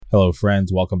Hello,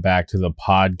 friends. Welcome back to the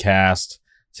podcast.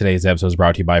 Today's episode is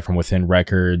brought to you by From Within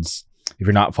Records. If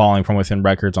you're not following From Within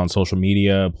Records on social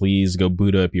media, please go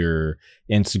boot up your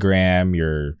Instagram,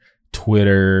 your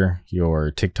Twitter,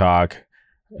 your TikTok,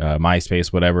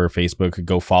 MySpace, whatever, Facebook.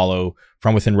 Go follow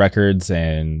From Within Records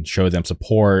and show them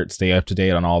support. Stay up to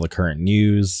date on all the current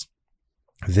news.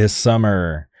 This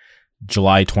summer,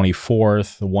 July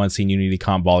 24th, the One Scene Unity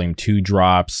Comp Volume 2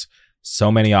 drops.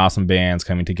 So many awesome bands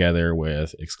coming together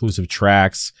with exclusive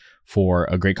tracks for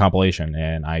a great compilation,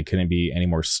 and I couldn't be any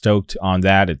more stoked on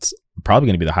that. It's probably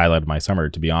going to be the highlight of my summer,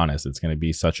 to be honest. It's going to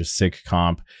be such a sick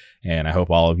comp, and I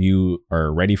hope all of you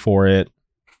are ready for it.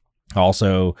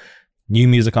 Also, new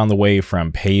music on the way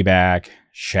from Payback,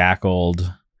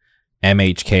 Shackled,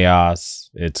 MH Chaos.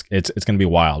 It's going to be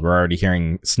wild. We're already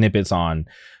hearing snippets on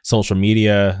social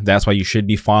media. That's why you should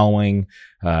be following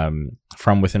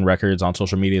From Within Records on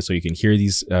social media, so you can hear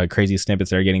these crazy snippets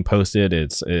that are getting posted.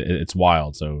 It's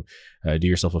wild. So do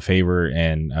yourself a favor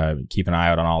and keep an eye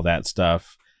out on all that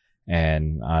stuff.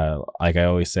 And like I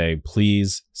always say,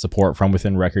 please support From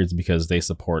Within Records because they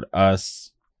support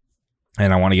us.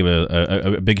 And I want to give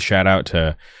a big shout out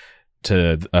to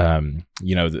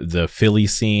the Philly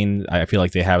scene. I feel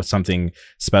like they have something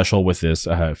special with this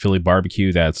Philly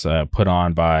barbecue that's put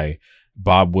on by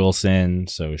Bob Wilson.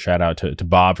 So shout out to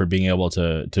Bob for being able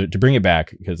to bring it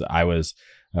back, because I was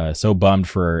so bummed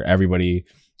for everybody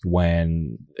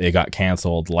when it got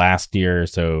canceled last year.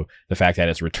 So the fact that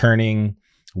it's returning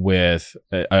with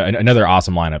another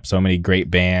awesome lineup, so many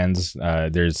great bands.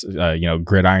 There's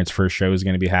Gridiron's first show is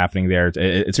going to be happening there.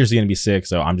 It's seriously going to be sick.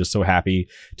 So I'm just so happy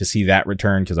to see that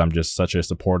return, because I'm just such a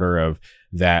supporter of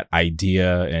that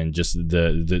idea and just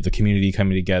the community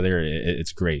coming together.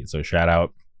 It's great. So shout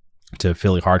out to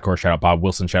Philly Hardcore, shout out Bob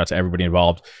Wilson, shout out to everybody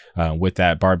involved with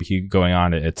that barbecue going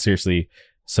on. It's seriously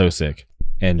so sick.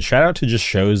 And shout out to just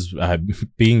shows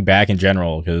being back in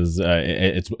general, because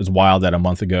it's wild that a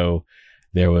month ago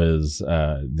there was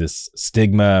this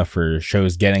stigma for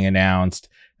shows getting announced,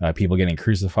 people getting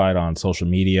crucified on social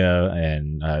media,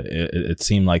 and it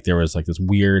seemed like there was like this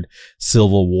weird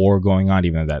civil war going on,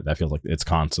 even though that feels like it's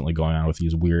constantly going on with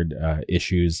these weird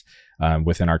issues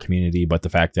within our community. But the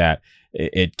fact that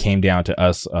it came down to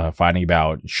us fighting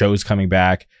about shows coming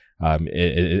back,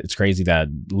 it's crazy that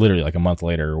literally like a month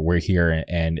later we're here,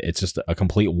 and it's just a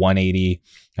complete 180.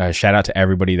 Shout out to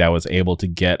everybody that was able to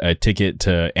get a ticket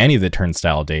to any of the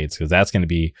Turnstile dates, because that's going to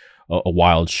be a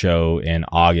wild show in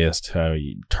August.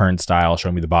 Turnstile,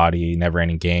 Show Me the Body, Never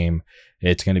Ending Game.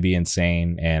 It's going to be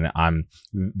insane, and I'm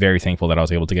very thankful that I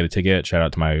was able to get a ticket. Shout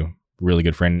out to my really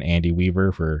good friend Andy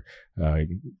Weaver for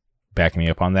backing me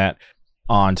up on that.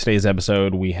 On today's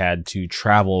episode, we had to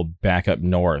travel back up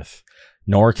north,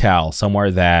 NorCal,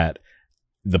 somewhere that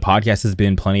the podcast has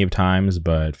been plenty of times,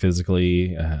 but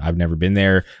physically I've never been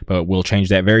there, but we'll change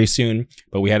that very soon.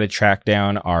 But we had to track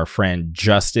down our friend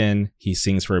Justin. He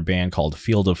sings for a band called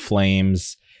Field of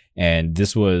Flames, and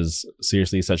this was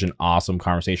seriously such an awesome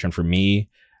conversation for me.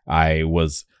 I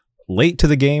was late to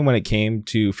the game when it came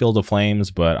to Field of Flames,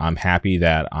 but I'm happy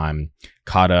that I'm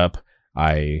caught up.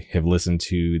 I have listened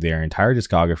to their entire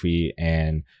discography,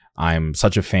 and I'm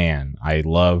such a fan. I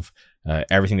love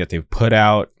everything that they've put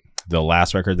out. The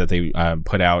last record that they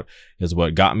put out is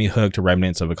what got me hooked, to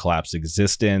Remnants of a Collapsed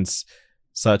Existence.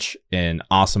 Such an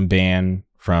awesome band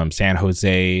from San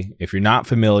Jose. If you're not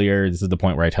familiar, this is the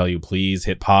point where I tell you, please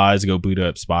hit pause, go boot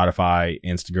up Spotify,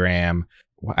 Instagram.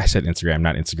 I said Instagram,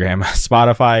 not Instagram.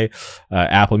 Spotify,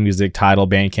 Apple Music, Tidal,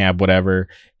 Bandcamp, whatever,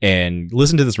 and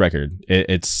listen to this record.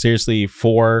 It's seriously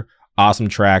 4 awesome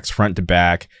tracks front to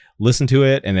back. Listen to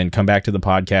it and then come back to the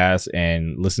podcast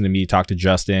and listen to me talk to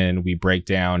Justin. We break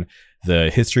down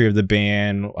the history of the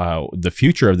band, the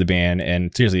future of the band,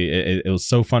 and seriously, it was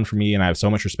so fun for me, and I have so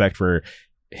much respect for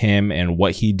him and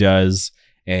what he does.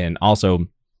 And also,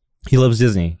 he loves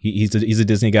Disney. He's a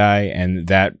Disney guy, and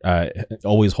that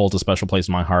always holds a special place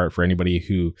in my heart. For anybody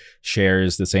who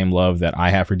shares the same love that I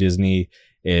have for Disney,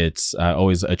 it's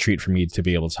always a treat for me to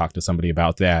be able to talk to somebody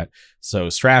about that. So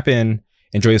strap in,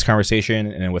 enjoy this conversation,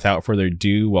 and without further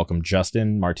ado, welcome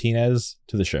Justin Martinez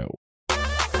to the show.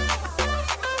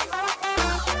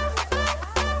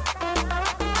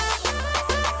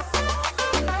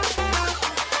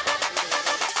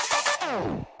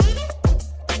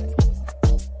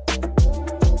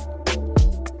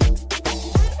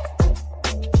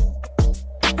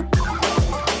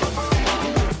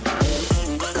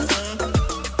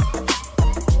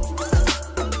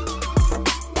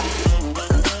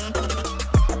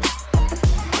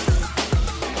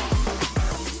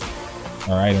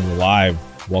 All right, and we're live.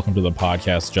 Welcome to the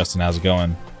podcast. Justin, how's it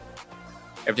going?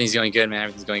 Everything's going good, man.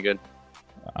 Everything's going good.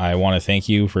 I want to thank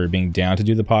you for being down to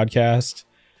do the podcast.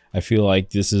 I feel like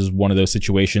this is one of those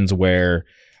situations where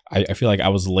I feel like I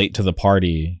was late to the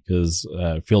party because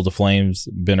Field of Flames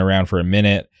been around for a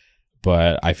minute,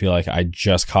 but I feel like I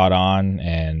just caught on,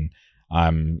 and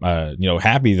I'm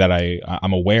happy that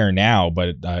I'm aware now.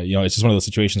 But it's just one of those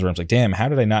situations where I'm like, damn, how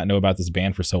did I not know about this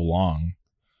band for so long?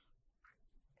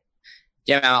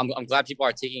 Yeah, man, I'm glad people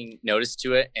are taking notice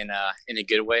to it in a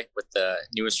good way with the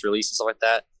newest release and stuff like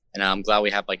that. And I'm glad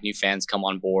we have like new fans come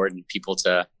on board and people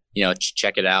to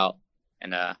check it out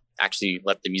and actually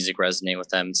let the music resonate with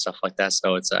them and stuff like that.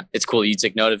 So it's cool you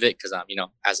take note of it because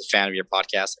as a fan of your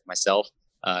podcast like myself,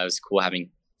 it was cool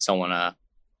having someone that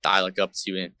I look up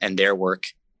to and their work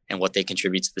and what they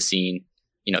contribute to the scene.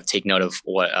 Take note of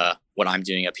what I'm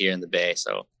doing up here in the Bay.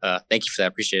 So thank you for that.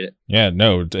 Appreciate it. Yeah,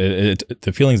 no,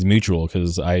 the feeling's mutual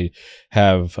because I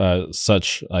have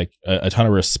such like a ton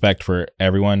of respect for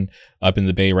everyone up in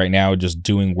the Bay right now, just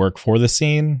doing work for the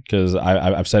scene. Because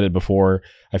I've said it before.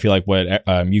 I feel like what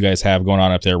you guys have going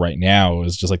on up there right now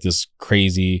is just like this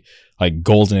crazy like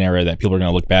golden era that people are going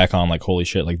to look back on like, holy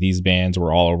shit, like these bands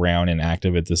were all around and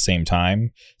active at the same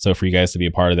time. So for you guys to be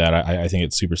a part of that, I think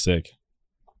it's super sick.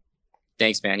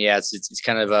 Thanks, man. Yeah, it's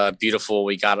kind of beautiful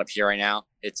we got up here right now.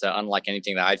 It's unlike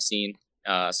anything that I've seen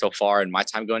so far in my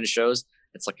time going to shows.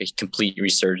 It's like a complete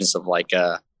resurgence of like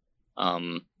of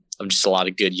just a lot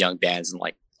of good young bands and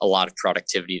like a lot of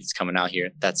productivity that's coming out here.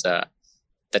 That's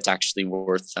actually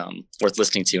worth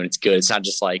listening to, and it's good. It's not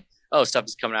just like, oh, stuff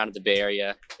is coming out of the Bay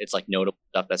Area. It's like notable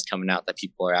stuff that's coming out that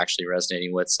people are actually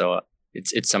resonating with. So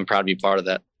I'm proud to be part of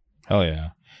that. Hell yeah.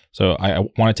 So I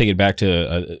want to take it back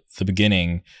to the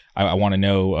beginning. I want to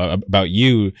know about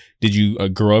you. Did you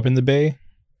grow up in the Bay?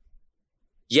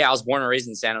 Yeah, I was born and raised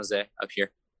in San Jose up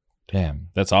here. Damn,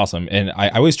 that's awesome. And I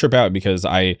always trip out because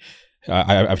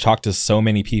I've talked to so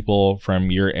many people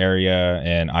from your area,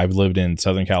 and I've lived in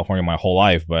Southern California my whole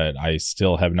life, but I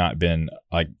still have not been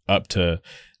like up to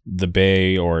the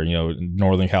Bay or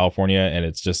Northern California. And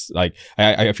it's just like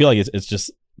I feel like it's just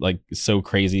like so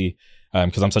crazy.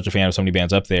 Because I'm such a fan of so many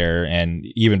bands up there, and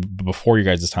even before you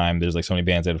guys' time, there's like so many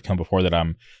bands that have come before that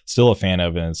I'm still a fan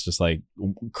of, and it's just like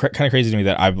kind of crazy to me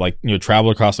that I've like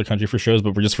traveled across the country for shows,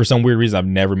 but for some weird reason I've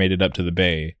never made it up to the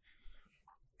Bay.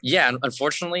 Yeah,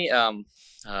 unfortunately, I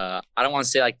don't want to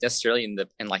say like necessarily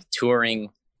in like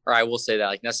touring, or I will say that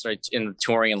like necessarily in the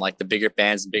touring and like the bigger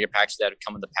bands and bigger packages that have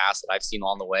come in the past that I've seen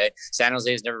along the way. San Jose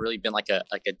has never really been like a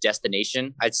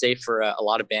destination, I'd say, for a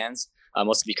lot of bands.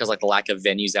 Mostly because like the lack of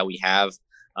venues that we have.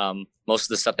 Most of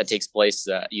the stuff that takes place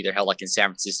either held like in San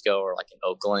Francisco or like in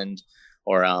Oakland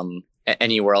or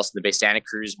anywhere else in the Bay. Santa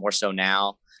Cruz more so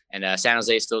now, and San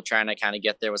Jose is still trying to kind of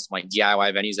get there with some like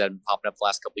DIY venues that have been popping up the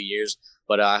last couple of years.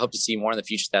 But I hope to see more in the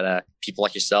future that people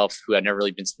like yourself who have never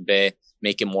really been to the Bay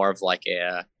make it more of like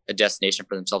a destination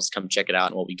for themselves to come check it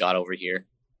out and what we got over here.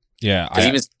 Yeah, because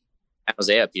even San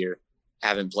Jose up here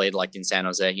haven't played like in San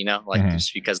Jose,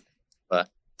 just because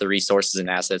the resources and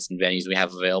assets and venues we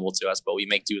have available to us, but we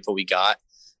make do with what we got,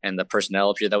 and the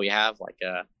personnel up here that we have, like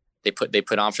they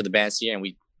put on for the bands here, and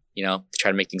we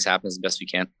try to make things happen as best we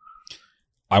can.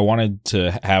 I wanted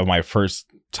to have my first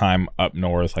time up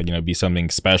north, like be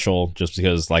something special, just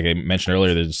because, like I mentioned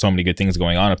earlier, there's so many good things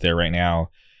going on up there right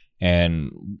now.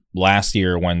 And last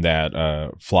year when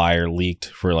that flyer leaked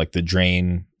for like the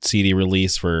Drain CD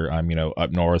release for up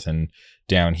north and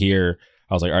down here,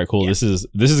 I was like, all right, cool. Yeah. This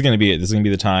is going to be it. This is going to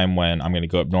be the time when I'm going to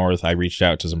go up north. I reached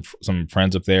out to some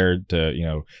friends up there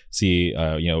to, see,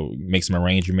 make some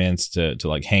arrangements to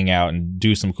like hang out and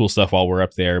do some cool stuff while we're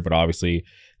up there. But obviously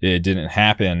it didn't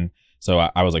happen. So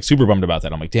I was like super bummed about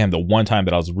that. I'm like, damn, the one time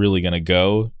that I was really going to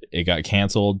go, it got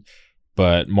canceled.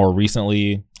 But more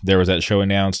recently, there was that show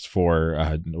announced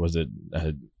for, was it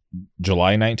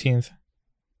July 19th?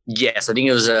 Yes, I think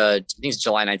it was, it's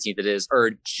July 19th it is,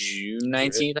 or June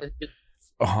 19th.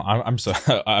 Oh, I'm so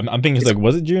I'm thinking it's like,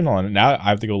 was it June? On now I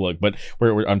have to go look, but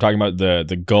I'm talking about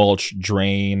the Gulch,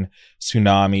 Drain,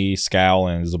 Tsunami, Scowl,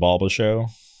 and Zabalba show.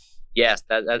 Yes,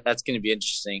 that's going to be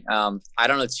interesting. I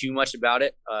don't know too much about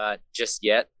it just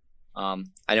yet. I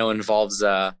know it involves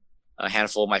a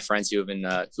handful of my friends who have been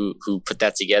who put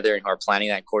that together and who are planning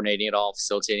that, coordinating it all,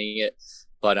 facilitating it.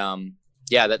 But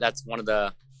yeah, that's one of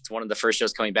the first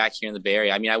shows coming back here in the Bay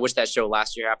Area. I mean, I wish that show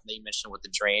last year happened that you mentioned with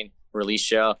the Drain release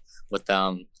show with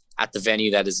at the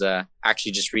venue that is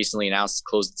actually just recently announced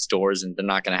closed its doors and they're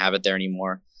not going to have it there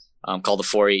anymore, called the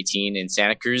 418 in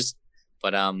Santa Cruz.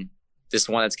 But this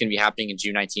one that's going to be happening in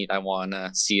June 19th, I want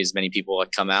to see as many people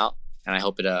come out, and I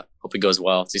hope it goes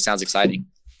well. So it sounds exciting.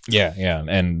 Yeah.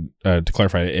 And to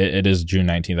clarify, it is June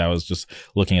 19th. I was just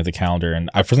looking at the calendar, and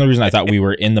for some reason I thought we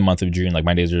were in the month of June. Like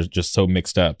my days are just so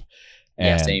mixed up.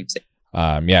 Yeah, And same.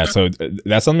 yeah, so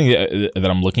that's something that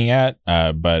I'm looking at.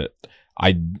 But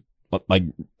I like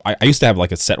I used to have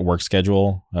like a set work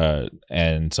schedule,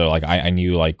 and so like I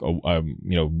knew like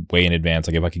way in advance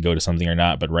like if I could go to something or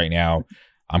not. But right now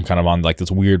I'm kind of on like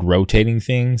this weird rotating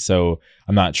thing, so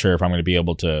I'm not sure if I'm going to be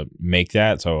able to make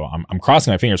that. So I'm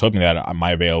crossing my fingers, hoping that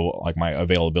my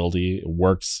availability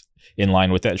works in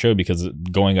line with that show, because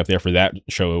going up there for that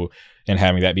show and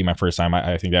having that be my first time,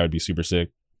 I think that would be super sick.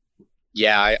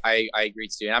 Yeah, I agree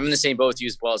too. And I'm in the same boat with you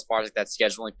as well, as far as like that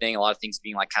scheduling thing. A lot of things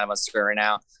being like kind of uncertain right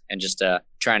now, and just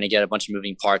trying to get a bunch of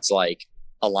moving parts like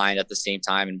aligned at the same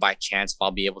time. And by chance, if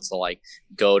I'll be able to like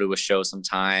go to a show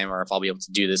sometime, or if I'll be able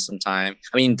to do this sometime.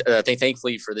 I mean,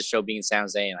 thankfully for this show being in San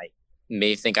Jose, and I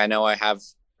may think I know I have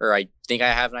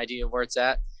an idea of where it's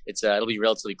at. It'll be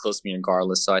relatively close to me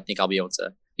regardless. So I think I'll be able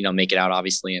to make it out,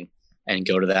 obviously, and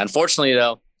go to that. Unfortunately,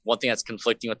 though, one thing that's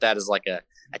conflicting with that is like a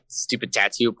stupid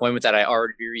tattoo appointment that I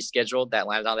already rescheduled that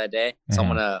landed on that day. So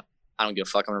Mm-hmm. I don't give a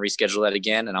fuck. I'm gonna reschedule that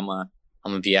again, and I'm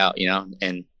gonna be out,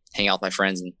 and hang out with my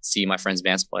friends and see my friends'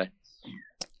 bands play.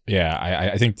 Yeah,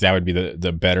 I think that would be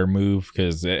the better move,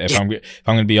 because if I'm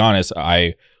going to be honest,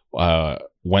 I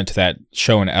went to that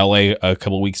show in LA a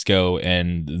couple of weeks ago,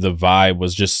 and the vibe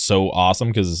was just so awesome,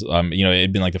 because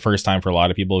it'd been like the first time for a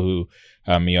lot of people who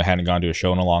hadn't gone to a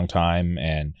show in a long time,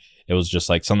 and it was just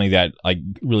like something that like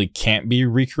really can't be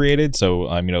recreated. So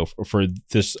for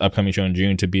this upcoming show in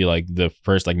June to be like the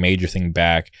first like major thing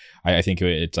back, I think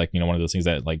it's like one of those things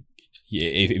that like,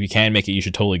 if you can make it, you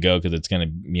should totally go, because it's gonna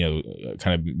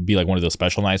kind of be like one of those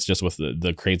special nights just with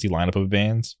the crazy lineup of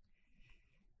bands.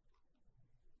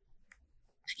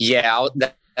 Yeah,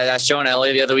 that show in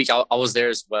LA the other week, I was there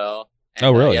as well. And,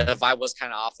 oh, really? Yeah, the vibe was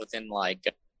kind of off within like,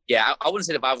 I wouldn't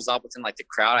say the vibe was off within like the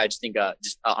crowd. I just think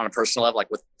just on a personal level, like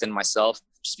within myself,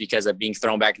 just because of being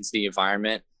thrown back into the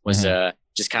environment was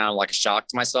just kind of like a shock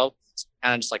to myself.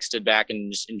 Kind of just like stood back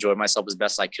and just enjoyed myself as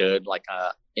best I could. Like,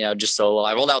 just solo.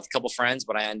 I rolled out with a couple friends,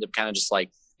 but I ended up kind of just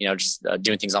like,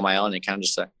 doing things on my own and kind of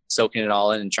just soaking it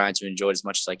all in and trying to enjoy it as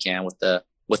much as I can with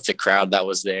the crowd that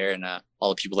was there and all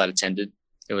the people that attended.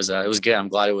 It was good. I'm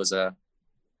glad it was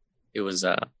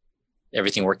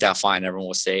everything worked out fine. Everyone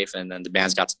was safe, and then the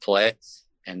bands got to play,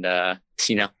 and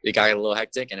it got a little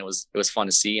hectic, and it was fun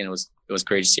to see, and it was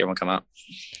great to see everyone come out.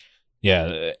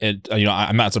 Yeah,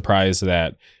 I'm not surprised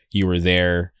that you were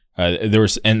there. There were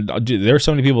so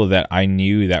many people that I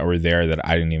knew that were there that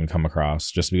I didn't even come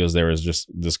across, just because there was just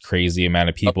this crazy amount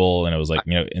of people, and it was like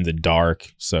in the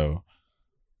dark. So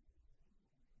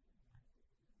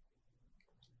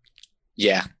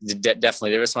yeah,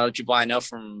 definitely. There were some other people I know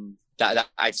from that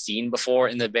I've seen before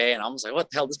in the Bay, and I was like,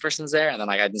 what the hell, this person's there? And then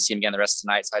like I didn't see him again the rest of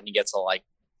the night, so I didn't get to like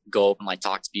go up and like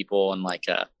talk to people and like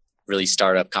really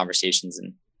start up conversations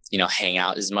and hang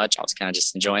out as much. I was kind of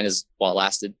just enjoying as while it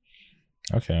lasted.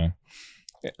 Okay.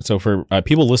 So for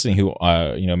people listening who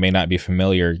may not be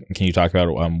familiar, can you talk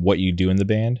about what you do in the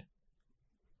band?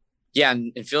 Yeah,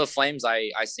 in Field of Flames,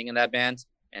 I sing in that band,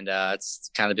 and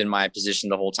it's kind of been my position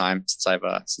the whole time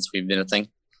since we've been a thing.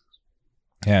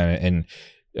 Yeah, and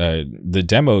the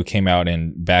demo came out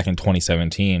back in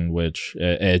 2017, which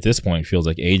at this point feels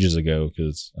like ages ago,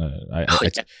 because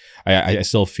I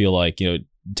still feel like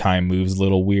time moves a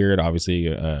little weird. Obviously,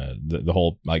 the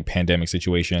whole like pandemic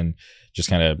situation just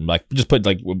kind of like just put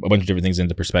like a bunch of different things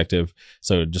into perspective.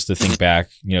 So just to think back,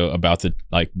 about the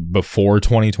like before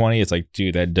 2020, it's like,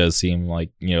 dude, that does seem like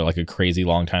like a crazy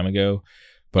long time ago.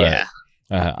 But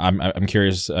yeah. I'm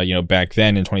curious, back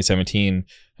then in 2017,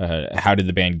 how did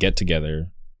the band get together?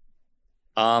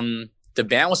 The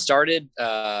band was started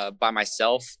by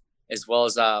myself, as well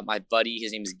as my buddy.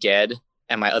 His name is Ged,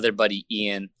 and my other buddy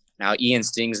Ian. Now Ian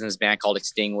sings in this band called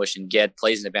Extinguish, and Ged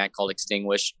plays in a band called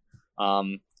Extinguish.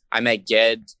 I met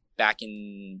Ged back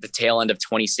in the tail end of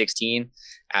 2016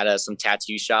 at some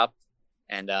tattoo shop,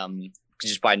 and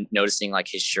just by noticing like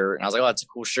his shirt, and I was like, oh, that's a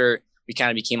cool shirt. We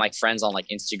kind of became like friends on like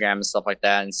Instagram and stuff like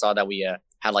that, and saw that we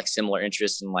had like similar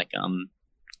interests in like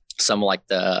some of like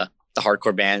the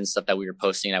hardcore band stuff that we were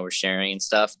posting, that we're sharing and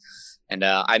stuff. And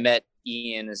I met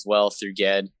Ian as well through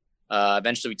Ged.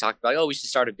 Eventually we talked about, we should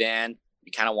start a band.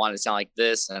 We kind of wanted to sound like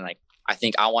this. And like, I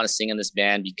think I want to sing in this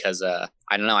band because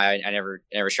I don't know, I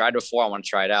never tried before. I want to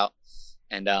try it out.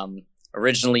 And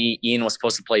originally Ian was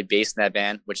supposed to play bass in that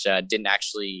band, which didn't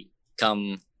actually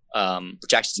didn't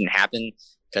happen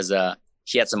because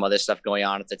he had some other stuff going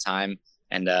on at the time.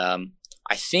 And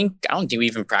I don't think we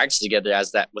even practiced together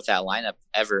with that lineup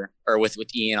ever, or with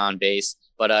Ian on bass.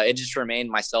 But it just remained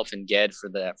myself and Ged for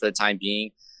the time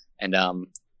being. and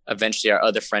eventually our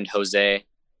other friend Jose,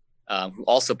 who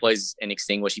also plays in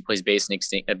Extinguish. He plays bass in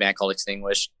a band called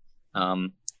Extinguish.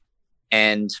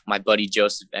 And my buddy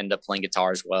Joseph ended up playing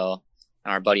guitar as well.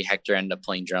 And our buddy Hector ended up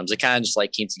playing drums. It kind of just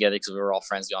like came together because we were all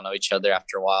friends. We all know each other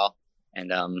after a while.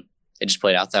 And it just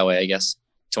played out that way, I guess.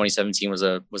 2017 was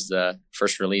the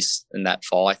first release in that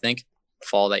fall, I think.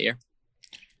 Fall of that year.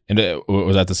 And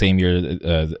was that the same year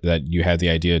that you had the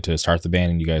idea to start the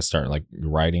band and you guys start like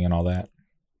writing and all that?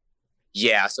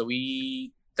 Yeah. So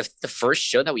the first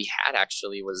show that we had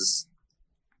actually was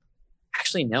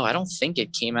no, I don't think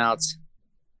it came out.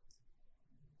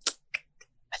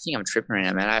 I think I'm tripping right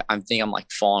now, man. I think I'm like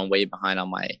falling way behind on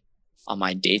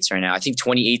my dates right now. I think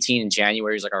 2018 in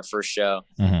January is like our first show.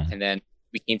 Mm-hmm. And then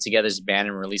we came together as a band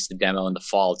and released the demo in the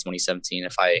fall of 2017,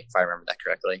 if I remember that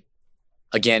correctly.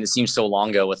 Again, it seems so long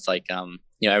ago with like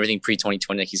everything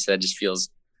pre-2020, like you said, just feels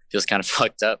kind of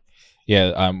fucked up.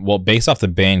 Yeah, well, based off the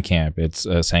Bandcamp, it's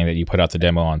saying that you put out the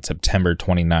demo on September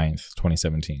 29th,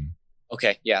 2017.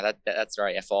 Okay, yeah, that's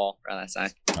right. Fall around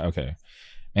that time. Okay.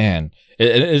 Man,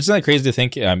 it's not crazy to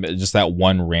think just that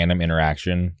one random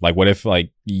interaction. Like, what if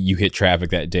like you hit traffic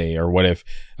that day, or what if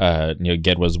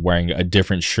Ged was wearing a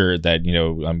different shirt that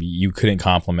you couldn't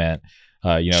compliment.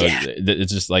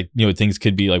 It's just like things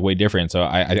could be like way different. So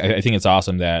I think it's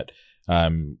awesome that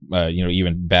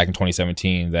even back in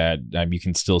 2017 that you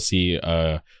can still see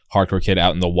a hardcore kid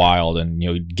out in the wild and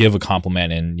give a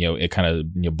compliment and it kind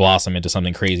of blossom into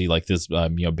something crazy like this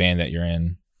band that you're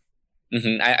in.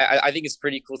 Mm-hmm. I think it's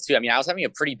pretty cool too. I mean, I was having a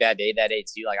pretty bad day that day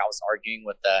too. Like I was arguing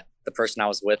with the person I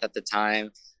was with at the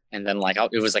time, and then like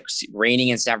it was like raining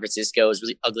in San Francisco. It was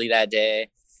really ugly that day,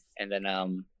 and then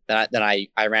I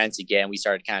ran into Ged and we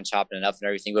started kind of chopping it up and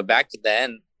everything. But back to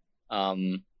then, I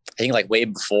think like way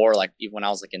before, like even when I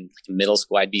was like in middle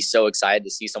school, I'd be so excited to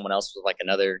see someone else with like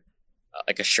another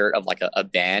like a shirt of like a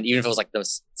band, even if it was like the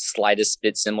slightest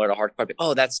bit similar to hardcore. But,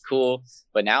 oh, that's cool.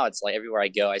 But now it's like everywhere I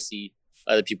go, I see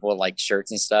other people with like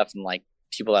shirts and stuff, and like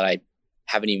people that I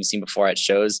haven't even seen before at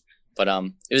shows. But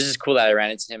it was just cool that I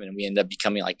ran into him and we ended up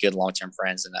becoming like good long-term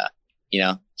friends.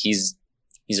 And he's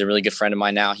a really good friend of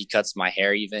mine now. He cuts my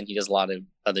hair even. He does a lot of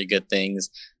other good things,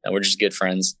 and we're just good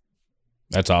friends.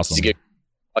 That's awesome. He's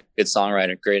a good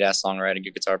songwriter, great ass songwriter,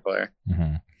 good guitar player.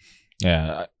 Mm-hmm.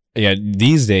 Yeah.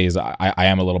 These days, I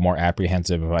am a little more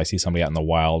apprehensive if I see somebody out in the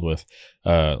wild with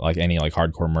like any like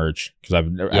hardcore merch, because I've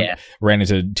ran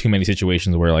into too many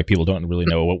situations where like people don't really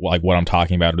know what I'm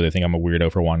talking about, or they think I'm a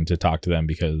weirdo for wanting to talk to them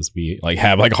because we like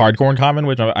have like hardcore in common,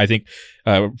 which I think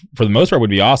for the most part would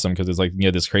be awesome, because it's like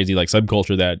this crazy like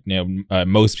subculture that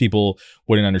most people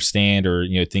wouldn't understand or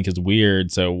think is weird.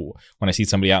 So when I see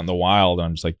somebody out in the wild,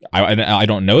 I'm just like I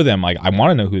don't know them, like I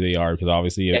want to know who they are, because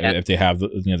obviously if they have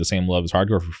the same love as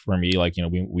hardcore for me, like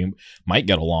we might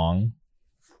get along.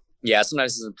 Yeah,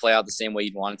 sometimes it doesn't play out the same way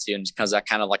you'd want it to, and because that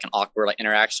kind of like an awkward like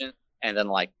interaction, and then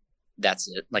like that's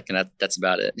it, like that's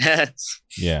about it.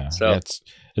 Yeah, so it's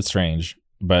strange,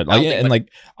 but like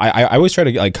I always try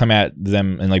to like come at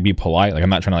them and like be polite. Like I'm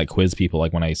not trying to like quiz people.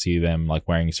 Like when I see them like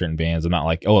wearing certain bands, I'm not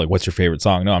like, oh, like what's your favorite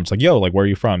song? No, I'm just like, yo, like where are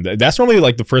you from? That's normally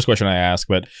like the first question I ask,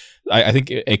 but I think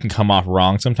it can come off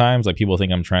wrong sometimes. Like people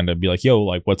think I'm trying to be like, yo,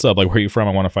 like what's up? Like where are you from?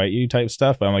 I want to fight you type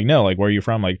stuff. But I'm like, no, like where are you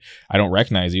from? Like I don't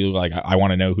recognize you. Like I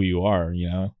want to know who you are.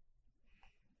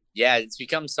 Yeah, it's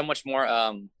become so much more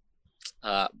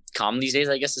common these days,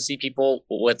 I guess, to see people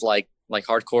with like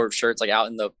hardcore shirts like out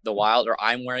in the wild, or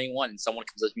I'm wearing one and someone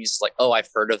comes up to me and is like, oh, I've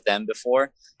heard of them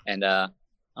before. And I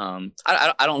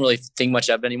don't really think much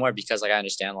of it anymore, because like I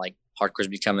understand like hardcore is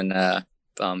becoming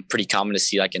pretty common to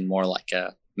see like in more like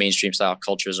mainstream style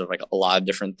cultures of like a lot of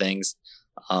different things.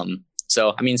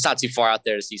 So I mean, it's not too far out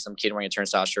there to see some kid wearing a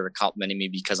Turnstile shirt or complimenting me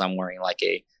because I'm wearing like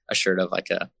a shirt of like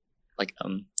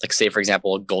say for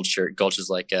example a Gulch shirt. Gulch is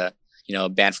like a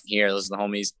band from here, those are the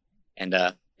homies, and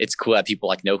it's cool that people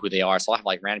like know who they are. So I'll have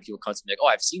like random people come to me like, oh,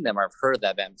 I've seen them or I've heard of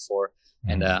that band before.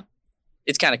 Mm-hmm. And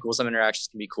it's kind of cool. Some interactions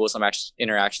can be cool, some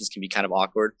interactions can be kind of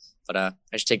awkward, but I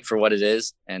just take it for what it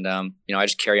is, and I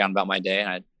just carry on about my day,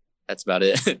 and that's about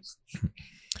it.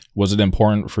 Was it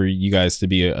important for you guys to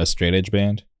be a straight edge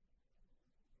band?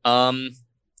 I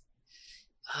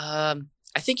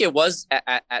think it was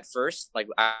at first. Like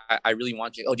I really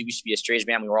wanted to. Oh, dude, we should be a straight edge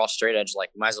band. We were all straight edge. Like,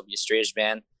 we might as well be a straight edge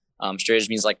band. Straight edge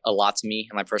means like a lot to me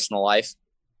in my personal life,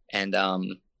 and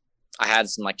I had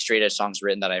some like straight edge songs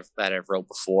written that I've wrote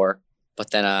before.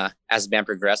 But then as the band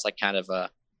progressed, I kind of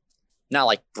not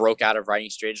like broke out of writing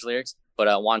straight edge lyrics, but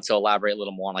I wanted to elaborate a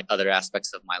little more on like other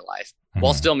aspects of my life, mm-hmm.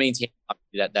 while still maintaining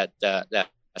that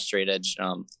straight edge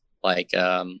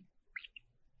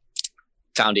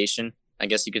foundation, I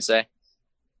guess you could say.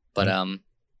 But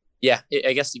yeah,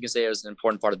 I guess you could say it was an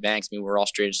important part of the band. 'Cause, I mean, we're all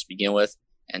straight edge to begin with,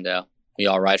 and we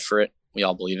all ride for it. We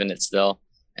all believe in it still,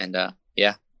 and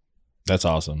yeah. That's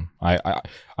awesome. I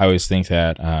always think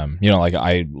that you know, like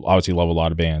I obviously love a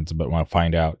lot of bands, but when I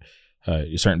find out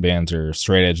certain bands are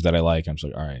straight edge that I like, I'm just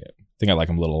like, all right, I think I like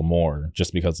them a little more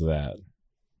just because of that.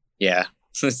 Yeah.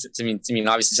 I mean,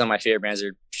 obviously some of my favorite bands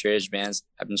are straight edge bands.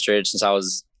 I've been straight edge since I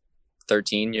was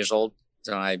 13 years old.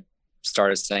 So I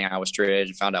started saying I was straight edge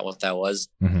and found out what that was.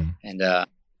 Mm-hmm. And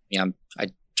I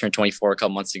turned 24 a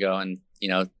couple months ago, and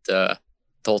the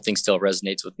whole thing still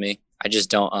resonates with me. I just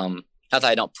don't not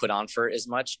that I don't put on for it as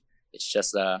much. It's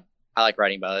just I like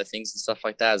writing about other things and stuff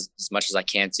like that as much as I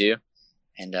can too.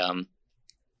 And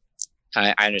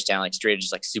I understand like straight edge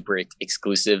is like super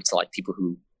exclusive to like people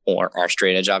who are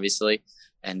straight edge, obviously.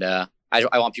 And I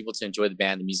want people to enjoy the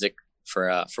band, the music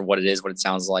for what it is, what it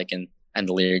sounds like, and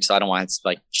the lyrics. So I don't want to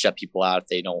like shut people out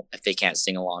if they can't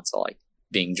sing along to like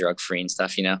being drug free and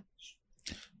stuff, you know?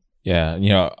 Yeah. You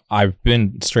know, I've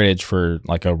been straight edge for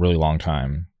like a really long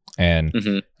time. And,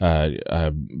 you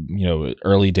know,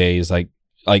 early days, like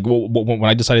when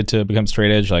I decided to become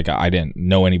straight edge, like I didn't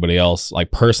know anybody else,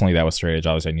 like personally that was straight edge.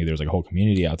 Obviously I knew there was like a whole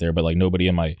community out there, but like nobody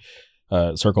in my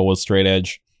circle was straight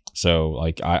edge. So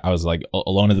like I was like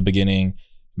alone at the beginning,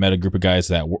 met a group of guys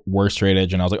that were straight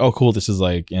edge, and I was like, oh cool, this is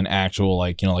like an actual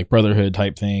like, you know, like brotherhood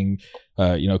type thing,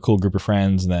 you know, cool group of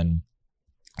friends. And then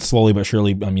slowly but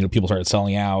surely, you know, people started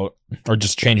selling out or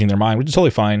just changing their mind, which is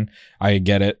totally fine. I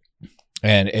get it.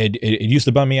 And it used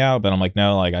to bum me out, but I'm like,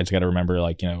 no, like I just got to remember,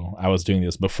 like, you know, I was doing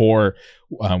this before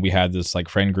we had this like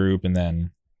friend group. And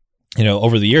then, you know,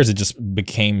 over the years, it just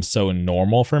became so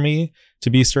normal for me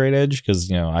to be straight edge because,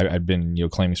 you know, I've been, you know,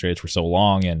 claiming straight edge for so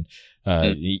long, and,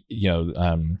 you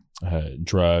know,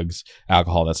 drugs,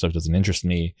 alcohol, that stuff doesn't interest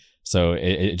me. So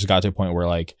it just got to a point where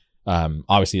like,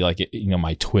 obviously like, you know,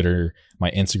 my Twitter, my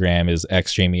Instagram is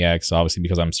XJamieX, obviously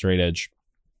because I'm straight edge.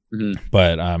 Mm-hmm.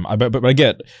 But I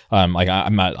get like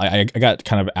I'm not I got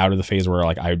kind of out of the phase where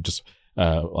like I just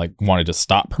like wanted to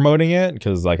stop promoting it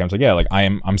because like I'm like, yeah, like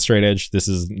I'm straight edge, this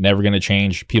is never gonna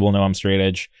change, people know I'm straight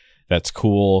edge, that's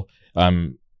cool.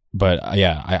 But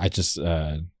yeah, I just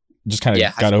kind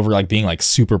of got over like being like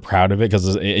super proud of it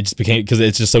because it just became, because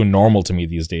it's just so normal to me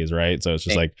these days, right? So it's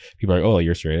just like people are like, oh,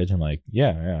 you're straight edge. I'm like,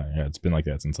 yeah, it's been like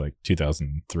that since like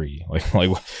 2003.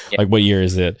 Like what year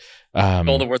is it?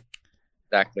 Well, the word.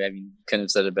 Exactly. I mean, couldn't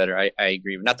have said it better. I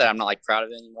agree. Not that I'm not like proud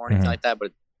of it anymore or anything like that,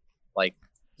 but like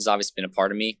it's obviously been a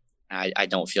part of me. I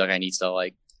don't feel like I need to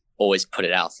like always put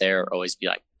it out there or always be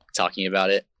like talking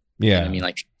about it. Yeah. And I mean,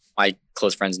 like my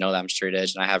close friends know that I'm straight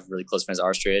edge, and I have really close friends that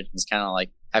are straight edge. It's kind of like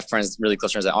I have really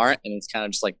close friends that aren't, and it's kind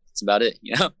of just like it's about it,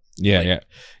 you know? Yeah,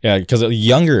 yeah. Because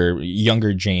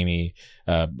younger Jamie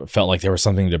felt like there was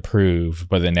something to prove,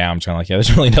 but then now I'm kind of like, yeah,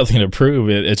 there's really nothing to prove.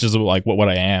 It's just like what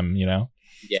I am, you know?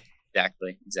 Yeah.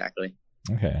 Exactly.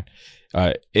 Okay.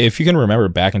 If you can remember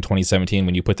back in 2017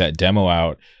 when you put that demo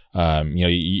out, you know,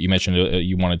 you mentioned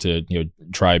you wanted to, you know,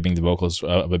 try being the vocalist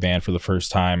of a band for the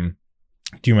first time.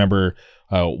 Do you remember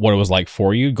what it was like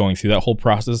for you going through that whole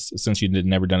process since you'd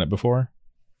never done it before?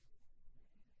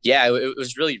 Yeah, it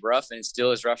was really rough, and it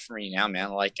still is rough for me now,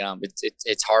 man. Like,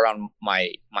 it's hard on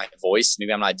my voice.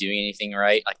 Maybe I'm not doing anything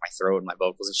right, like my throat and my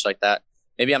vocals and shit like that.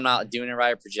 Maybe I'm not doing it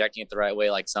right or projecting it the right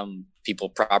way like some people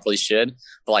properly should.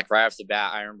 But like right off the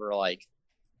bat, I remember like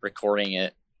recording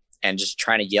it and just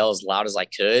trying to yell as loud as I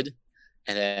could.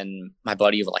 And then my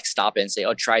buddy would like stop it and say,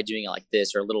 oh, try doing it like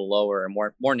this or a little lower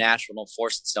or more natural. Don't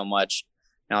force it so much.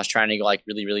 And I was trying to go like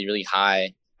really, really, really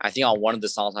high. I think on one of the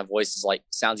songs, my voice is like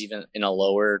sounds even in a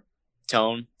lower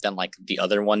tone than like the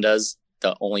other one does.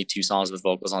 The only 2 songs with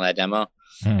vocals on that demo.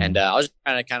 And I was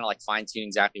trying to kind of like fine tune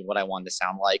exactly what I wanted to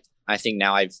sound like. I think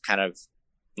now I've kind of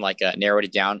like narrowed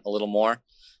it down a little more.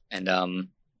 And I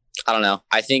don't know.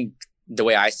 I think the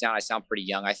way I sound pretty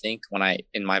young, I think, when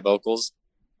in my vocals.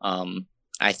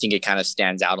 I think it kind of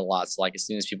stands out a lot. So like as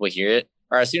soon as people hear it,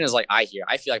 or as soon as like I hear,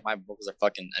 I feel like my vocals are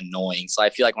fucking annoying. So I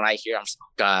feel like when I hear it, I'm just,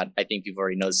 oh God, I think people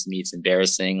already know this is me. It's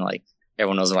embarrassing. Like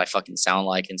everyone knows what I fucking sound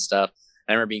like and stuff.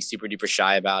 I remember being super duper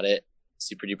shy about it,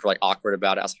 super duper like awkward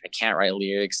about it. I was like, I can't write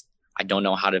lyrics. I don't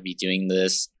know how to be doing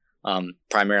this.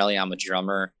 Primarily I'm a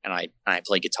drummer and I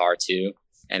play guitar too.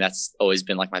 And that's always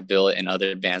been like my billet in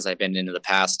other bands I've been in the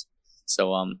past.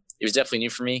 So it was definitely new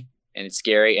for me, and it's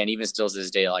scary. And even still to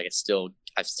this day, like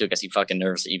I've still got some fucking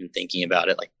nervous even thinking about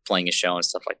it, like playing a show and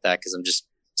stuff like that, because I'm just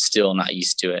still not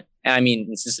used to it. And I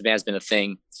mean, since the band's been a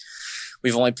thing,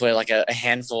 we've only played like a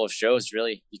handful of shows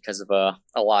really because of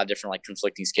a lot of different like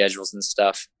conflicting schedules and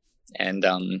stuff. And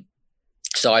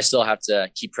so I still have to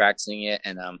keep practicing it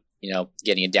and you know,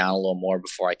 getting it down a little more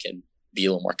before I can be a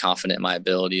little more confident in my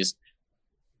abilities.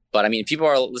 But I mean, people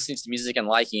are listening to music and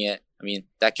liking it. I mean,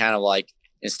 that kind of like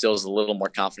instills a little more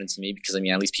confidence in me because I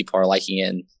mean, at least people are liking it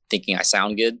and thinking I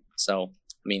sound good. So,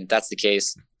 I mean, if that's the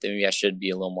case, then maybe I should be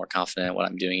a little more confident in what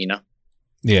I'm doing, you know?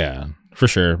 Yeah, for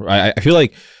sure. I feel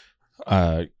like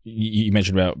you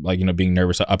mentioned about like, you know, being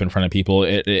nervous up in front of people.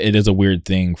 It is a weird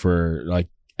thing for like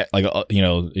you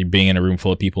know, being in a room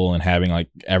full of people and having like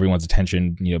everyone's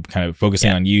attention, you know, kind of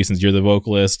focusing on you since you're the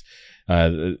vocalist.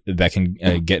 That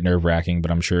can get nerve wracking,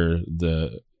 but I'm sure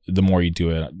the more you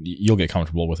do it, you'll get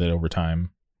comfortable with it over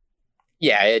time.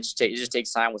 Yeah, it just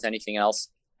takes time with anything else.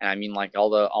 And I mean, like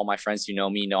all my friends who know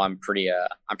me know I'm pretty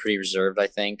reserved, I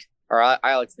think. Or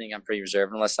I like to think I'm pretty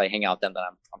reserved. Unless I hang out with them, then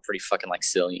I'm pretty fucking like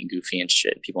silly and goofy and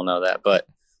shit. People know that. But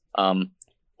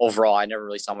overall, I never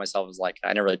really saw myself as like,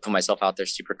 I never really put myself out there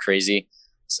super crazy.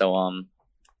 So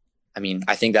I mean,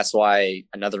 I think that's why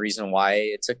another reason why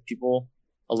it took people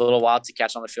a little while to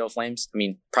catch on the Field of Flames. I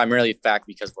mean, primarily the fact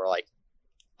because we're like,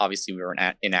 obviously we were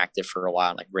inactive for a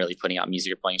while, like rarely putting out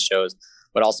music or playing shows,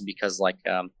 but also because like,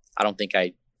 I don't think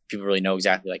people really know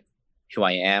exactly like who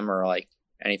I am or like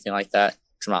anything like that.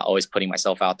 Cause I'm not always putting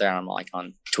myself out there. I'm like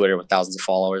on Twitter with thousands of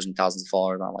followers on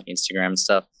like Instagram and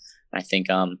stuff. And I think,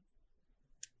 I'll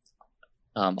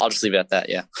just leave it at that.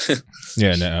 Yeah.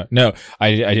 Yeah, no,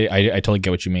 I totally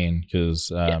get what you mean.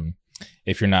 Cause,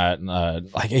 if you're not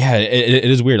like, yeah, it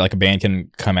is weird. Like a band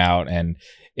can come out and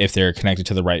if they're connected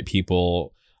to the right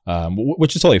people,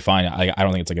 which is totally fine. I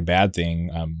don't think it's like a bad thing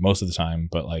most of the time,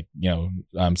 but like, you know,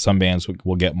 some bands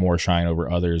will get more shine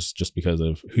over others just because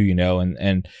of who you know.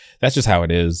 And that's just how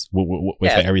it is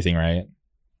with everything, right?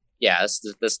 Yeah.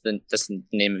 That's the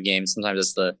name of the game. Sometimes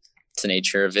it's the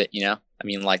nature of it, you know? I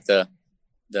mean, like the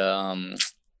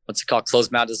what's it called?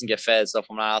 Closed mouth doesn't get fed. So if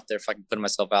I'm not out there, if I can put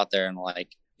myself out there and like,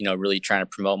 you know, really trying to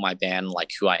promote my band, like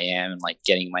who I am and like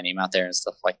getting my name out there and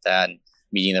stuff like that and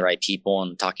meeting the right people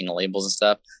and talking to labels and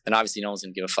stuff, then obviously no one's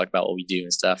gonna give a fuck about what we do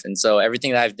and stuff. And so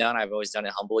everything that I've done, I've always done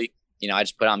it humbly. You know, I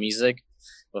just put out music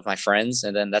with my friends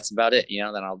and then that's about it. You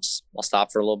know, then I'll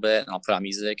stop for a little bit and I'll put out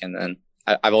music. And then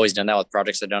I've always done that with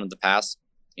projects I've done in the past,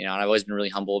 you know, and I've always been really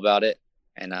humble about it.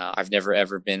 And I've never,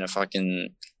 ever been a fucking,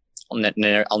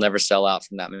 I'll never sell out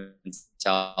from that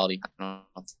mentality.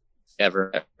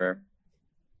 Ever.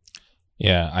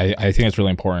 Yeah, I think it's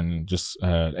really important. Just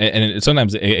and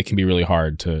sometimes it can be really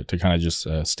hard to kind of just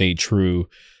stay true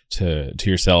to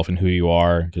yourself and who you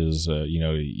are because you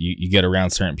know you get around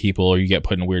certain people or you get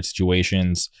put in weird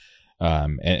situations,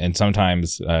 and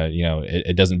sometimes you know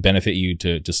it doesn't benefit you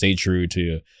to stay true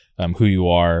to who you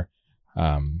are.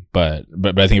 But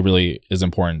I think it really is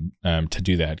important to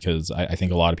do that because I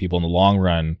think a lot of people in the long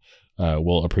run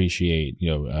will appreciate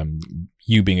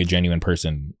you being a genuine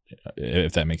person,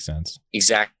 if that makes sense.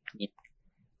 Exactly.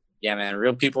 Yeah, man.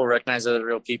 Real people recognize other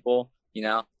real people, you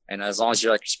know, and as long as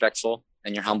you're like respectful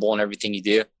and you're humble in everything you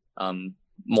do,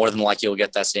 more than likely you'll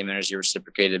get that same energy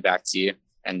reciprocated back to you.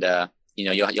 And, you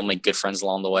know, you'll make good friends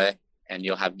along the way and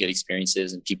you'll have good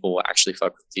experiences and people will actually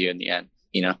fuck with you in the end,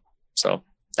 you know? So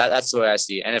that's the way I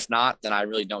see it. And if not, then I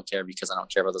really don't care because I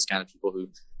don't care about those kind of people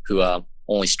who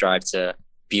only strive to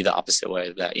be the opposite way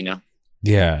of that, you know?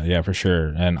 Yeah, for sure.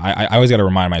 And I always got to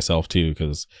remind myself too,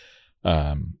 because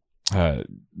I got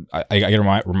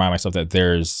to remind myself that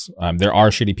there are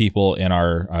shitty people in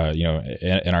our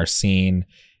in our scene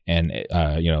and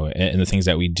in the things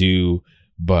that we do.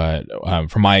 But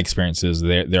from my experiences,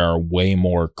 there are way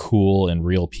more cool and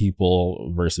real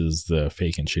people versus the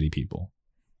fake and shitty people.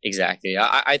 Exactly.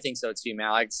 I think so too, man.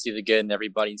 I like to see the good in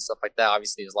everybody and stuff like that.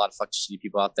 Obviously, there's a lot of fucking shitty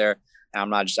people out there. And I'm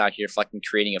not just out here fucking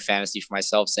creating a fantasy for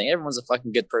myself saying everyone's a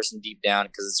fucking good person deep down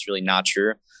because it's really not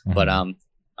true. Mm-hmm. But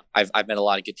I've met a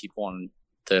lot of good people and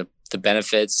the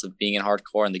benefits of being in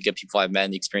hardcore and the good people I've met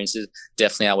and the experiences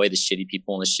definitely outweigh the shitty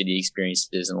people and the shitty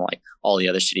experiences and like all the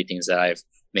other shitty things that I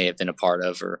may have been a part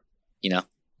of or, you know.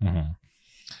 Mm-hmm.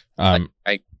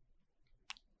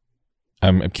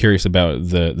 I'm curious about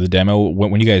the demo.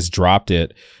 When you guys dropped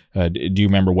it, do you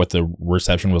remember what the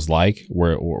reception was like?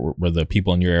 Were the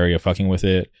people in your area fucking with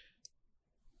it?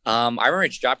 I remember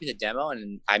dropping the demo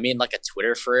and I made like a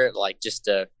Twitter for it, like just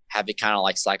to have it kind of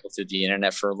like cycle through the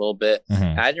internet for a little bit. Mm-hmm.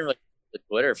 And I didn't really do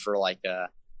Twitter for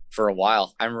for a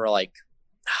while. I remember like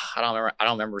I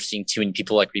don't remember seeing too many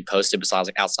people like repost it besides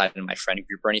like outside in my friend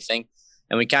group or anything.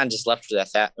 And we kind of just left it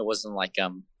at that. It wasn't like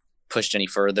pushed any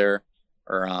further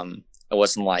or it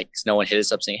wasn't like no one hit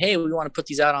us up saying, hey, we want to put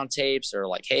these out on tapes or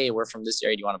like, hey, we're from this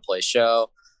area. Do you want to play a show?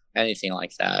 Anything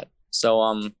like that.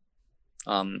 So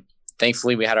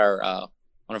thankfully we had our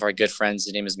one of our good friends.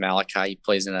 His name is Malachi. He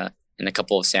plays in a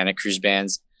couple of Santa Cruz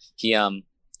bands. He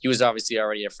he was obviously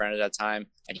already a friend at that time,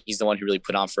 and he's the one who really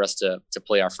put on for us to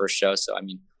play our first show. So I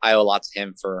mean, I owe a lot to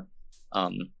him for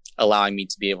um, allowing me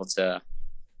to be able to,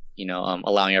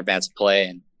 allowing our band to play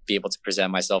and be able to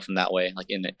present myself in that way, like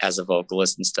as a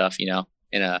vocalist and stuff.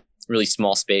 In a really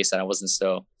small space that I wasn't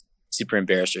so super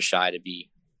embarrassed or shy to be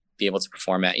able to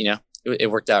perform at.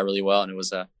 It worked out really well, and it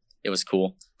was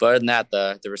cool. But other than that,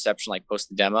 the reception, like post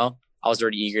the demo, I was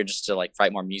already eager just to like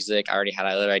write more music. I already had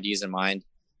other ideas in mind,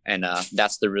 and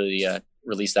that's the really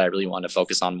release that I really wanted to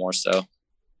focus on more so.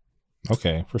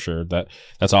 Okay, for sure.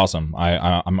 That's awesome.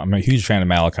 I'm a huge fan of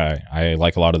Malachi. I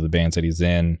like a lot of the bands that he's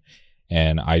in,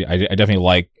 and I definitely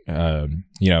like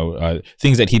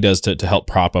things that he does to help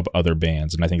prop up other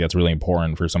bands, and I think that's really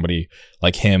important for somebody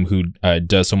like him who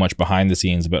does so much behind the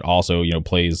scenes, but also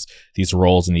plays these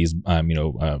roles in these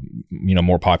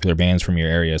more popular bands from your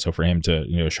area. So for him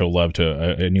to show love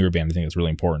to a newer band, I think that's really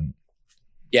important.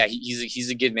 Yeah, he's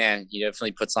a good man. He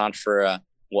definitely puts on for up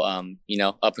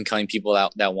and coming people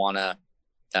that wanna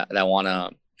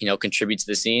contribute to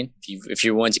the scene. If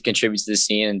you're willing to contribute to the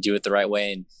scene and do it the right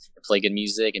way and play good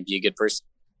music and be a good person,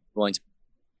 willing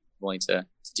to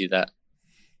do that.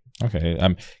 Okay.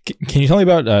 Can you tell me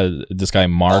about this guy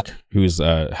Mark, who's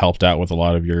helped out with a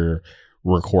lot of your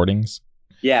recordings?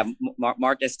 Yeah,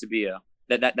 Mark Estabio.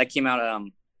 That came out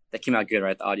good,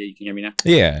 right? The audio, you can hear me now.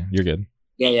 Yeah, you're good.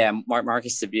 Yeah. Mark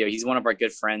Estabio. He's one of our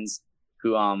good friends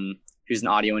who's an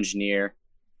audio engineer,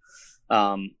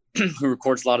 who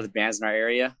records a lot of the bands in our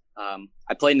area.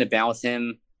 I played in a band with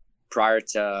him prior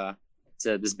to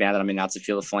this band that I'm in now, to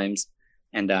Feel the Flames.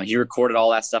 And he recorded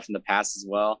all that stuff in the past as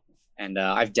well. And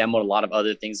I've demoed a lot of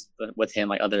other things with him,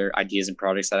 like other ideas and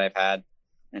projects that I've had.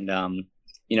 And, I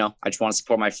just want to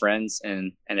support my friends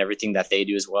and everything that they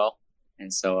do as well.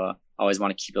 And so I always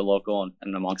want to keep it local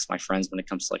and amongst my friends when it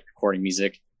comes to like recording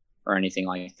music or anything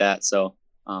like that. So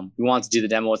we wanted to do the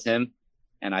demo with him,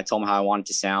 and I told him how I wanted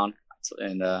to sound.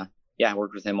 And I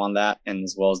worked with him on that, and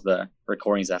as well as the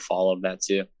recordings that followed that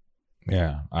too.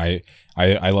 Yeah, I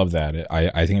love that.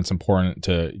 I think it's important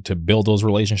to build those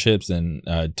relationships and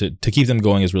to keep them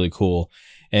going is really cool.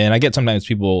 And I get sometimes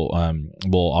people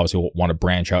will obviously want to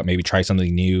branch out, maybe try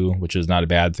something new, which is not a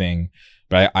bad thing.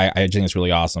 But I think it's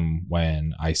really awesome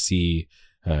when I see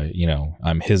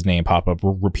his name pop up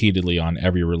repeatedly on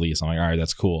every release. I'm like, all right,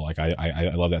 that's cool. Like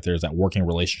I love that there's that working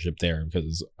relationship there,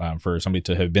 because for somebody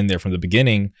to have been there from the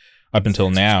beginning up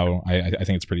until now, I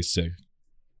think it's pretty sick.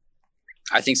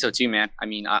 I think so too, man. I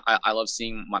mean, I love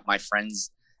seeing my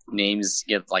friends' names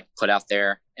get like put out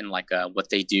there and like what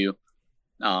they do.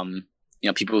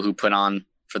 People who put on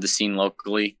for the scene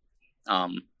locally.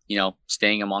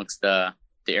 Staying amongst the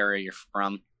area you're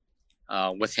from.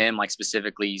 With him, like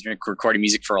specifically, he's been recording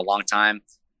music for a long time.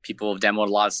 People have demoed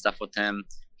a lot of stuff with him.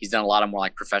 He's done a lot of more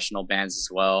like professional bands as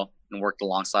well, and worked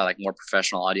alongside like more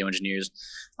professional audio engineers.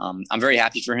 I'm very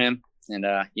happy for him, and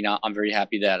I'm very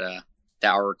happy that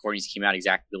our recordings came out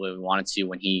exactly the way we wanted to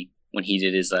when he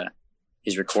did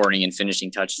his recording and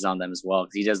finishing touches on them as well,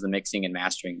 because he does the mixing and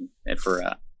mastering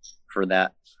for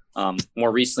that.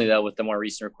 More recently though, with the more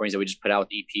recent recordings that we just put out with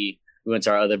EP, we went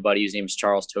to our other buddy whose name is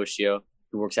Charles Toshio,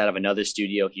 who works out of another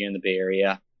studio here in the Bay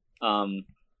Area.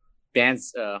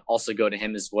 Bands also go to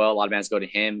him as well. A lot of bands go to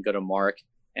him, go to Mark,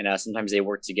 and sometimes they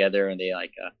work together and they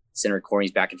like send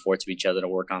recordings back and forth to each other to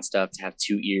work on stuff, to have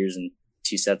two ears and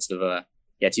two sets of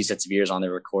ears on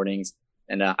their recordings.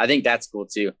 And I think that's cool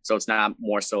too. So it's not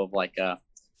more so of like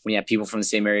when you have people from the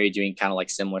same area doing kind of like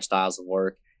similar styles of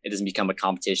work, it doesn't become a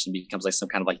competition. It becomes like some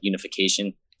kind of like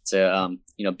unification to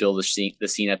build the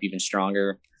scene up even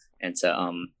stronger, and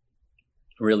to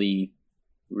really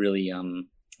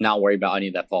not worry about any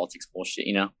of that politics bullshit.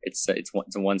 It's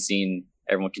a one scene,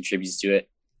 everyone contributes to it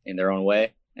in their own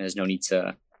way, and there's no need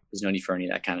for any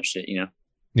of that kind of shit.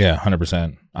 Yeah,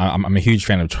 100%. I'm a huge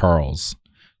fan of Charles.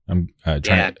 I'm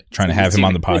trying to have him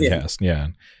on the podcast. Yeah.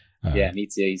 Yeah, me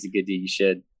too. He's a good dude. You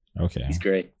should. Okay. He's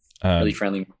great. Really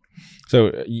friendly.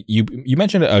 So you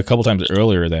mentioned a couple times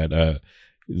earlier that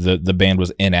the band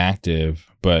was inactive,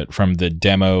 but from the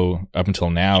demo up until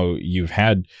now, you've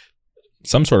had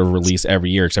some sort of release every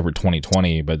year except for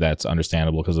 2020, but that's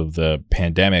understandable because of the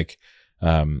pandemic.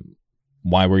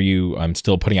 Why were you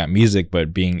still putting out music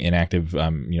but being inactive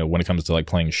when it comes to like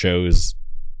playing shows?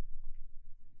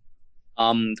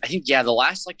 I think the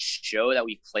last like show that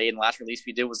we played, the last release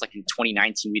we did was like in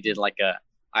 2019. We did like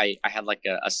I had like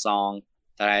a song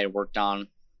that I had worked on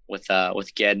with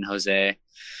Ged and Jose,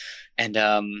 and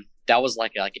that was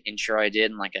like an intro I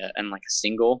did and like a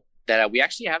single that we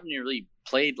actually haven't really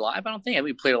played live. I don't think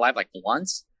we played it live like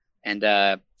once. And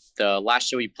the last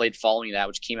show we played following that,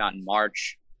 which came out in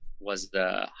March, was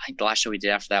I think the last show we did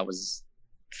after that was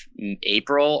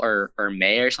April or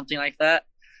May or something like that.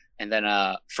 And then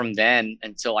from then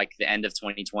until like the end of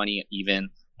 2020, even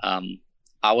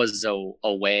I was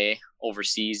away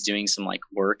overseas doing some like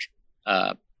work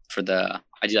for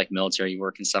I do like military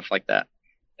work and stuff like that.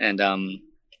 And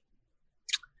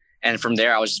from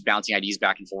there, I was just bouncing IDs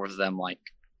back and forth with them, like,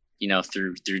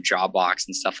 through Dropbox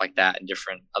and stuff like that, and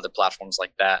different other platforms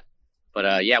like that.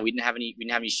 But yeah, we didn't have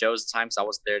any shows at the time, so I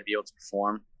wasn't there to be able to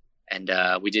perform. And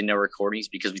we did no recordings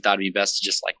because we thought it'd be best to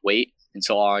just like wait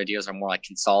until our ideas are more like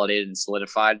consolidated and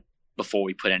solidified before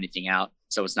we put anything out.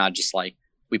 So it's not just like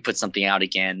we put something out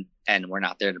again and we're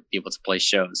not there to be able to play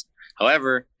shows.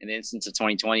 However, in the instance of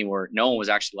 2020 where no one was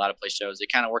actually allowed to play shows,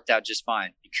 it kind of worked out just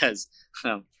fine because,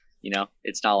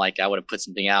 it's not like I would have put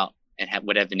something out and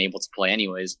would have been able to play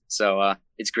anyways. So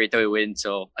it's great that we waited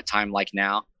until a time like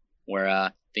now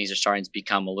where things are starting to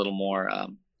become a little more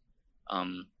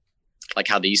like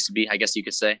how they used to be, I guess you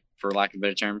could say, for lack of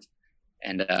better terms.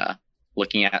 And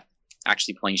looking at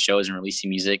actually playing shows and releasing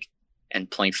music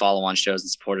and playing follow-on shows in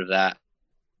support of that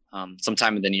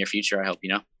sometime in the near future, I hope,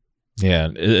 Yeah.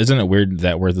 Isn't it weird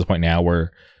that we're at this point now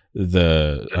where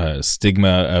the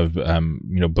stigma of,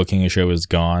 booking a show is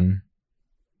gone?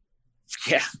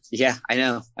 Yeah, I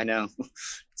know.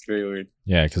 It's very weird.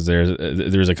 Yeah, because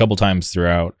there's a couple times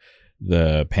throughout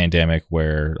the pandemic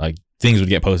where like things would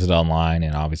get posted online,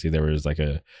 and obviously there was like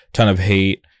a ton of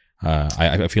hate.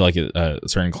 I feel like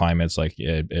certain climates, like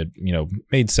it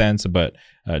made sense, but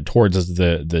towards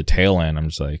the tail end, I'm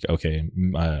just like, okay,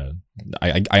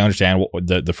 I understand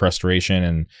the frustration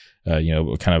and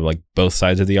kind of like both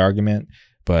sides of the argument,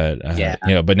 but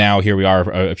but now here we are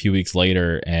a few weeks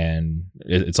later, and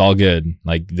it's all good.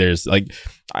 Like there's like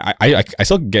I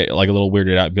still get like a little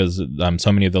weirded out because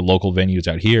so many of the local venues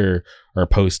out here are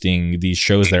posting these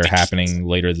shows that are happening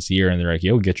later this year, and they're like,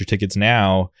 yo, get your tickets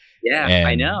now. Yeah, and,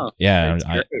 I know. Yeah,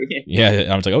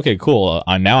 I was like, okay, cool.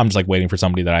 Now I'm just like waiting for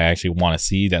somebody that I actually want to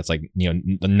see that's like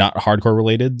not hardcore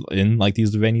related in like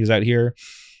these venues out here.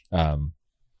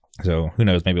 So who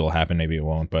knows? Maybe it'll happen, maybe it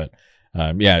won't. But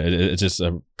it's just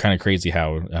kind of crazy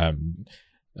how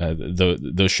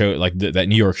the show like that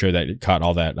New York show that caught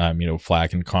all that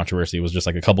flack and controversy was just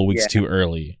like a couple weeks too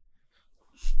early.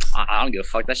 I don't give a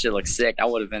fuck. That shit looks sick. I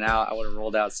would have been out. I would have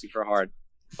rolled out super hard.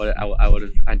 But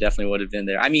I definitely would have been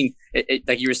there. I mean,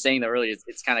 like you were saying earlier,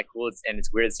 it's kind of cool. And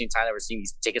it's weird at the same time that we're seeing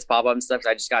these tickets pop up and stuff.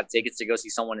 I just got tickets to go see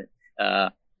someone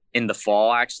in the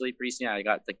fall, actually, pretty soon. I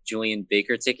got like Julian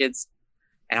Baker tickets.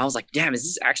 And I was like, damn, is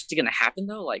this actually going to happen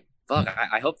though? Like, fuck,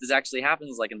 I hope this actually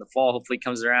happens like in the fall. Hopefully it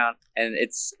comes around. And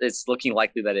it's looking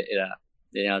likely that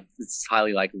it's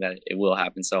highly likely that it will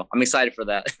happen. So I'm excited for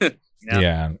that.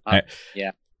 Yeah.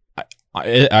 Yeah.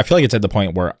 I feel like it's at the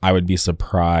point where I would be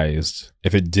surprised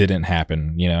if it didn't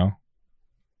happen,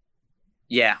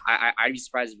 Yeah, I'd be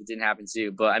surprised if it didn't happen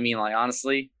too. But I mean, like,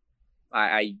 honestly,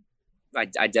 I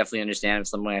definitely understand if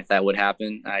something like that would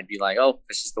happen. I'd be like, oh,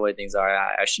 that's just the way things are.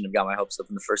 I shouldn't have got my hopes up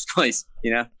in the first place,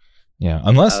 Yeah,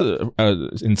 unless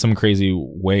in some crazy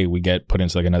way we get put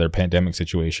into like another pandemic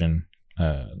situation.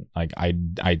 I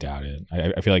doubt it.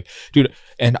 I feel like, dude,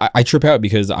 and I trip out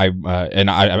because I've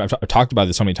talked about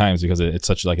this so many times because it's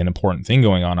such like an important thing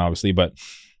going on, obviously. But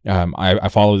I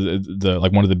follow the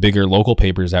like one of the bigger local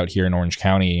papers out here in Orange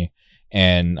County,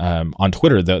 and on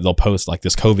Twitter they'll post like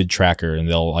this COVID tracker, and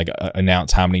they'll like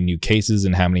announce how many new cases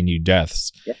and how many new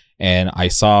deaths. Yep. And I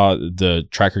saw the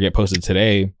tracker get posted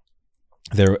today.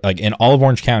 There, like in all of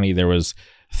Orange County, there was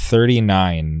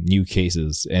 39 new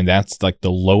cases, and that's like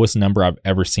the lowest number I've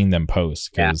ever seen them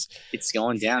post. Because it's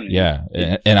going down. Yeah,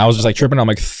 and I was just like tripping. I'm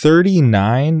like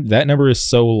 39. That number is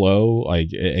so low. Like,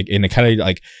 and it kind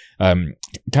of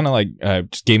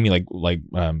just gave me like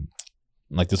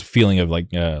this feeling of like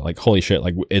holy shit.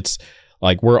 Like it's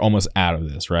like we're almost out of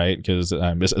this, right? Because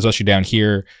especially down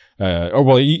here,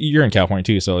 you're in California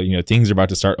too, so things are about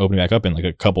to start opening back up in like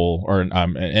a couple or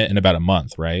in about a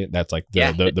month, right? That's like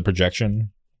the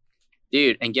projection.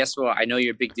 Dude, and guess what? I know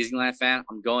you're a big Disneyland fan.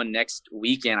 I'm going next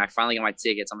weekend. I finally got my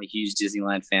tickets. I'm a huge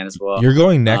Disneyland fan as well. You're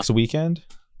going next weekend?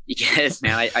 Yes,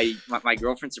 man. My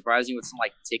girlfriend surprised me with some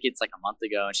like tickets like a month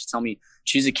ago, and she told me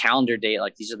choose a calendar date.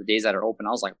 Like these are the days that are open.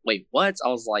 I was like, wait, what? I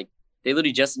was like, they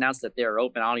literally just announced that they're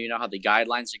open. I don't even know how the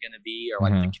guidelines are going to be or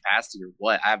like the capacity or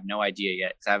what. I have no idea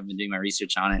yet because I haven't been doing my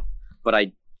research on it. But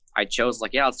I chose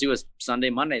like, let's do a Sunday,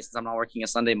 Monday since I'm not working a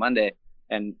Sunday, Monday.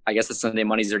 And I guess the Sunday,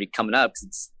 Monday's already coming up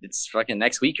because it's fucking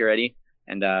next week already.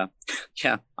 And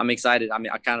yeah, I'm excited. I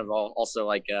mean, I kind of also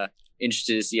like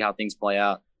interested to see how things play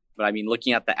out. But I mean,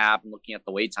 looking at the app and looking at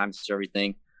the wait times for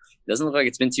everything, it doesn't look like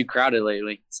it's been too crowded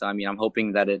lately. So I mean, I'm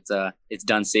hoping that it's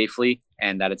done safely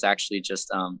and that it's actually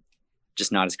just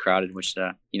just not as crowded. Which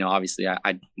obviously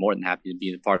I'd more than happy to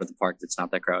be a part of the park that's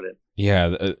not that crowded.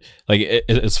 Yeah, like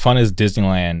as fun as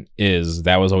Disneyland is,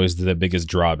 that was always the biggest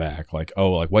drawback. Like,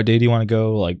 oh, like what day do you want to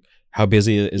go? Like, how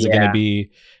busy is it going to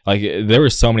be? Like, there were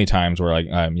so many times where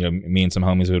like me and some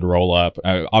homies would roll up.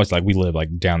 Obviously, like we live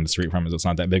like down the street from it, so it's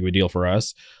not that big of a deal for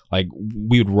us. Like,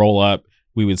 we would roll up.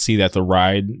 We would see that the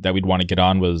ride that we'd want to get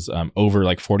on was over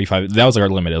like 45. That was like our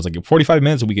limit. It was like 45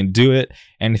 minutes, and we can do it.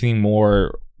 Anything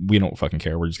more, we don't fucking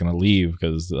care. We're just gonna leave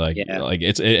because like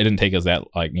it didn't take us that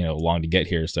like long to get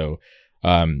here. So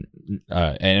sometimes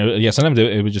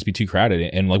it would just be too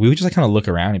crowded, and like we would just like kind of look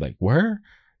around and be like, where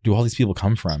do all these people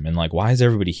come from, and like why is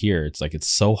everybody here? It's like it's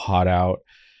so hot out.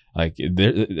 Like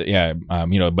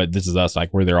but this is us.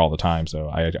 Like we're there all the time, so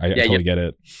I totally get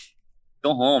it.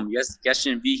 Go home. You guys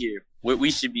shouldn't be here.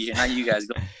 We should be here, not you guys.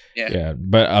 Yeah.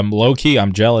 But low key,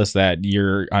 I'm jealous that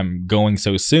I'm going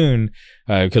so soon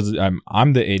because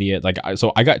I'm the idiot. Like,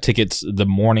 so I got tickets the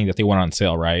morning that they went on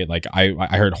sale, right? Like,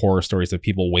 I heard horror stories of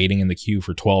people waiting in the queue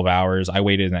for 12 hours. I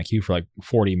waited in that queue for like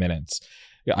 40 minutes.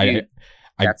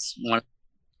 That's one.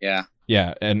 Yeah.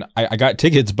 Yeah, and I got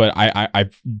tickets, but I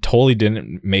totally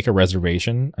didn't make a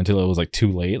reservation until it was like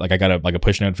too late. Like I got a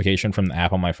push notification from the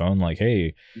app on my phone, like,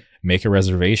 hey, make a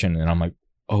reservation, and I'm like,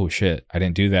 oh shit, I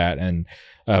didn't do that. And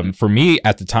for me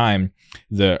at the time,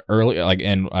 the early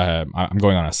I'm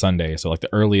going on a Sunday, so like the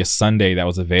earliest Sunday that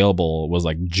was available was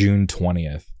like June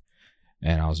 20th,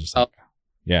 and I was just like,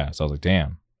 yeah, so I was like,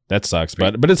 damn, that sucks,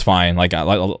 but it's fine. Like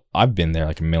I've been there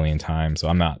like a million times, so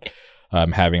I'm not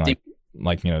having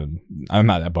I'm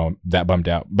not that bummed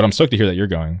out, but I'm stoked to hear that you're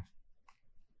going.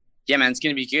 Yeah, man, it's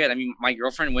gonna be good. I mean, my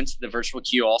girlfriend went to the virtual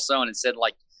queue also, and it said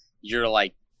like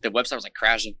the website was like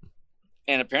crashing,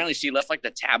 and apparently she left like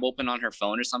the tab open on her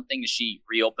phone or something, and she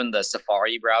reopened the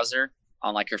Safari browser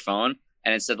on like her phone,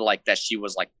 and it said like that she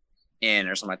was like in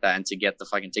or something like that, and to get the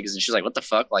fucking tickets, and she's like, what the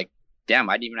fuck? Like, damn,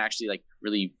 I didn't even actually like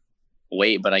really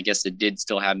wait, but I guess it did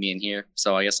still have me in here,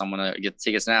 so I guess I'm gonna get the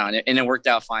tickets now, and it worked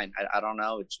out fine. I don't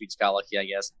know, we just got lucky, I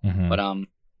guess. But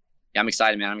yeah, I'm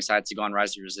excited, man. I'm excited to go on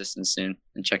Rise of Resistance soon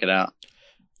and check it out.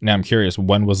 Now I'm curious,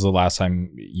 when was the last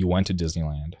time you went to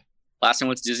Disneyland? Last time I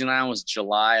went to Disneyland was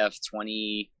July of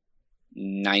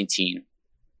 2019.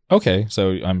 Okay,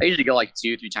 so I usually go like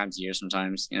 2-3 times a year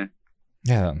sometimes.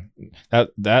 Yeah,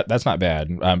 that's not bad.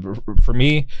 For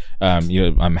me,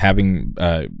 I'm having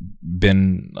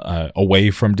been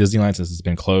away from Disneyland since it's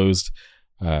been closed.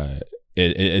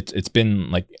 It's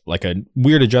been like a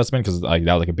weird adjustment because like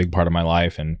that was like a big part of my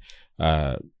life, and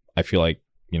I feel like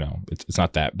it's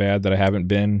not that bad that I haven't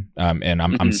been. And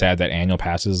I'm sad that annual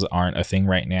passes aren't a thing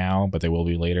right now, but they will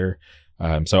be later.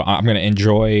 So I'm gonna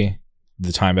enjoy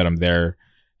the time that I'm there.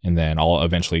 And then I'll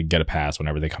eventually get a pass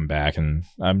whenever they come back, and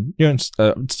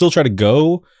still try to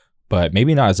go, but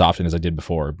maybe not as often as I did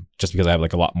before, just because I have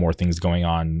like a lot more things going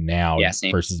on now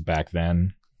versus back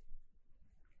then.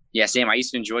 Yeah, same. I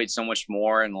used to enjoy it so much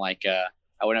more, and like I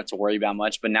wouldn't have to worry about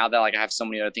much. But now that like I have so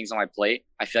many other things on my plate,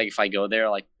 I feel like if I go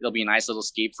there, like it'll be a nice little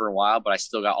escape for a while, but I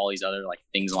still got all these other like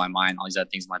things on my mind, all these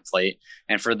other things on my plate.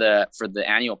 And for the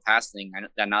annual pass thing, I know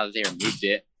that now that they removed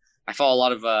it, I follow a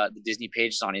lot of the Disney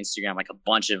pages on Instagram, like a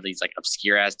bunch of these like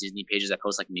obscure ass Disney pages that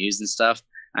post like news and stuff.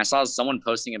 And I saw someone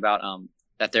posting about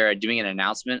that they're doing an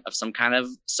announcement of some kind of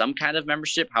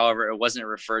membership. However, it wasn't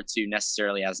referred to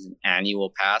necessarily as an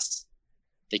annual pass.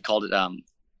 They called it I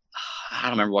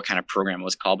don't remember what kind of program it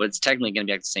was called, but it's technically going to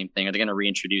be like the same thing. Or they're going to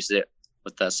reintroduce it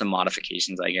with some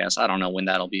modifications, I guess. I don't know when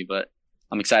that'll be, but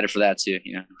I'm excited for that too.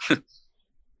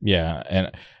 Yeah,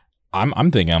 and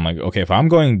I'm thinking, I'm like, okay, if I'm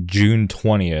going June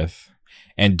 20th,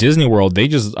 and Disney World, they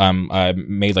just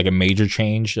made like a major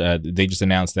change. They just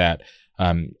announced that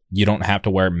you don't have to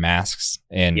wear masks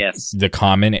in the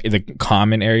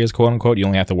common areas, quote unquote. You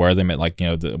only have to wear them at like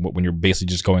when you're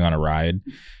basically just going on a ride,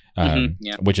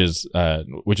 which is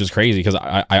crazy because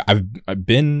I've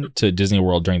been to Disney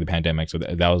World during the pandemic, so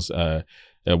that was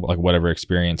like whatever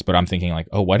experience. But I'm thinking like,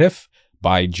 oh, what if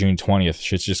by June 20th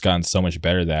shit's just gotten so much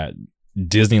better that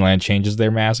Disneyland changes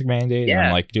their mask mandate? Yeah, and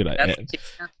I'm like, dude,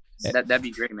 that'd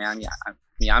be great, man.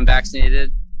 Yeah, I'm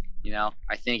vaccinated.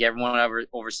 I think everyone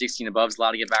over 16 above is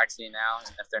allowed to get vaccinated now.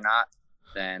 And if they're not,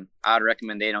 then I would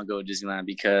recommend they don't go to Disneyland,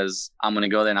 because I'm gonna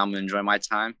go there and I'm gonna enjoy my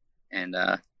time. And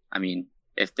I mean,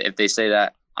 if they say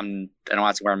that I don't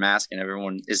have to wear a mask and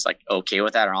everyone is like okay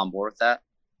with that or on board with that,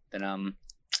 then I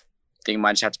think I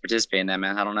might just have to participate in that,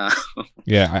 man. I don't know.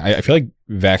 Yeah, I feel like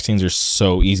vaccines are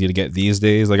so easy to get these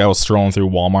days. Like I was strolling through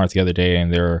Walmart the other day,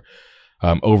 and they're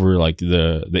over like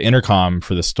the intercom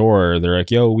for the store. They're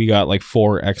like, yo, we got like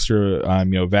 4 extra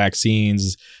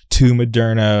vaccines, 2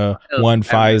 Moderna, Oh, 1 I remember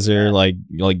Pfizer,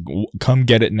 that. come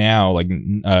get it now.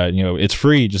 It's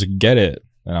free, just get it.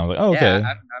 And I was like, oh, Yeah, okay. I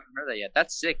haven't heard that yet.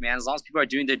 That's sick, man. As long as people are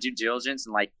doing their due diligence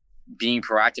and like being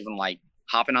proactive and like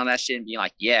hopping on that shit and being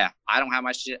like, yeah, I don't have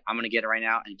my shit, I'm gonna get it right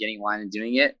now, and getting in line and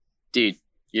doing it, dude.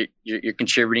 You're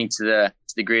contributing to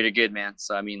the greater good, man.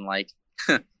 So I mean, like,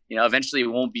 eventually it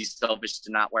won't be selfish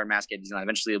to not wear a mask at Disneyland.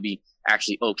 Eventually it'll be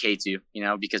actually okay to,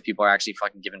 because people are actually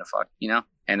fucking giving a fuck,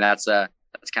 and that's kind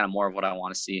of more of what I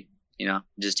want to see. It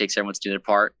just takes everyone to do their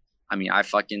part. I mean, I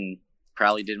fucking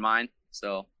proudly did mine,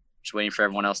 so just waiting for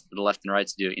everyone else to the left and right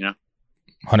to do it.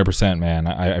 100%, man.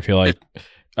 I feel like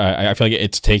I feel like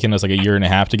it's taken us like a year and a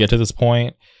half to get to this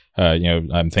point.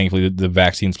 Thankfully the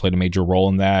vaccines played a major role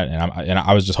in that, and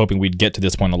I was just hoping we'd get to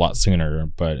this point a lot sooner.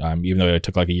 But even though it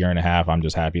took like a year and a half, I'm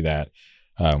just happy that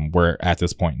we're at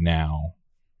this point now.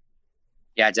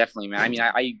 Yeah, definitely, man. I mean,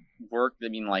 I work. I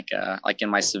mean, like in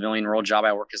my civilian role job,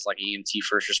 I work as like an EMT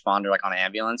first responder, like on an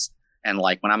ambulance. And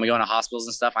like when I'm going to hospitals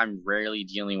and stuff, I'm rarely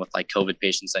dealing with like COVID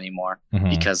patients anymore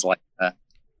because like,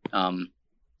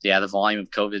 the volume of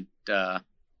COVID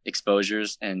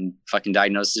exposures and fucking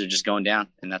diagnoses are just going down,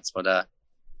 and that's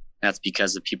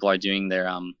because the people are doing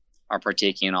are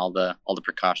partaking in all the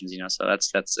precautions, so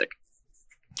that's sick.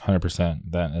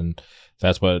 100%.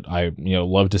 That's what I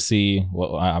love to see.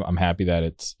 Well, I'm happy that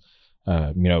it's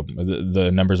the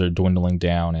numbers are dwindling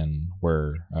down, and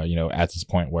we're at this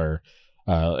point where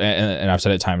and I've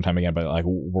said it time and time again, but like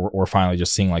we're finally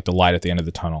just seeing like the light at the end of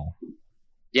the tunnel.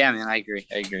 Yeah, man, I agree.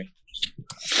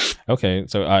 Okay,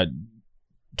 so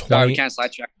Sorry, we kind of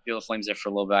sidetracked Feel the Flames there for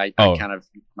a little bit. I kind of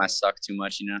suck too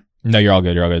much, No, you're all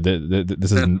good.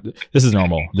 This is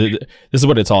normal. This is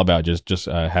what it's all about. Just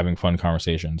having fun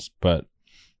conversations. But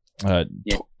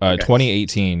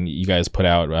 2018, you guys put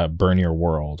out "Burn Your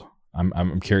World."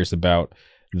 I'm curious about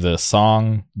the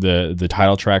song, the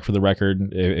title track for the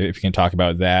record. If you can talk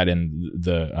about that and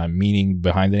the meaning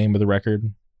behind the name of the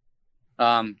record.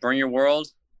 "Burn Your World."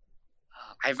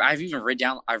 I've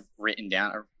written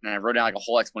down and I wrote down like a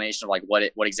whole explanation of like what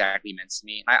exactly meant to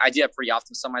me. I do that pretty often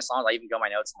with some of my songs. I even go in my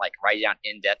notes and like write down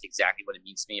in depth exactly what it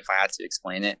means to me if I had to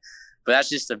explain it. But that's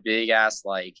just a big ass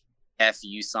like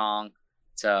FU song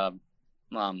to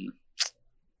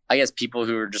I guess people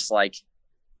who are just like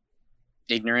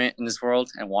ignorant in this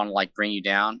world and want to like bring you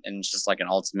down, and it's just like an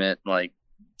ultimate like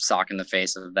sock in the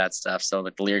face of that stuff. So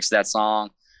like the lyrics of that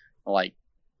song like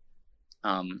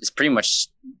it's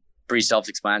pretty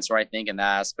self-explanatory, I think, in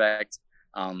that aspect.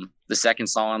 The second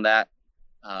song on that,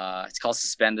 it's called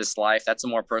 "Suspend This Life." That's a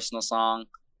more personal song,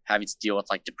 having to deal with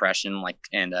like depression, like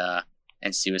and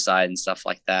suicide and stuff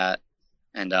like that,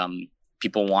 and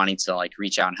people wanting to like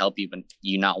reach out and help you, but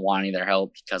you not wanting their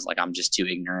help because like I'm just too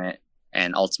ignorant,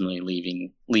 and ultimately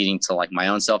leading to like my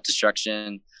own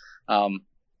self-destruction.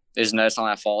 There's another song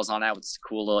that falls on that, which is a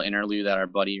cool little interlude that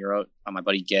my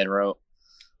buddy Ged wrote.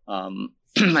 And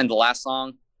the last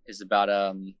song is about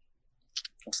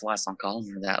what's the last song called?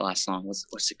 Or that last song,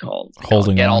 what's it called?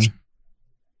 Holding On.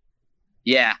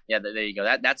 Yeah, there you go.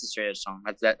 That's a straight edge song.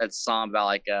 That's a song about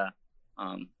like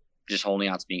just holding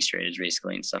on to being straight edge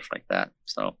basically and stuff like that.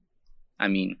 So I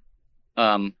mean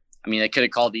they could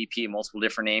have called the EP multiple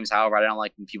different names. However, I don't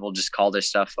like when people just call their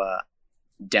stuff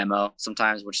demo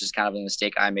sometimes, which is kind of a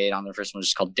mistake I made on the first one,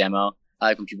 just called demo. I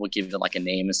like when people give it like a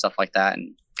name and stuff like that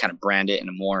and kind of brand it in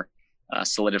a more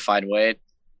solidified way.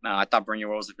 I thought "Burn Your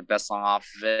World" was like the best song off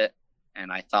of it,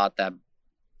 and I thought that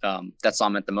that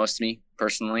song meant the most to me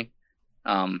personally,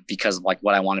 because of like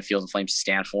what I want to Feel the Flames to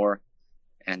stand for,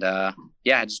 and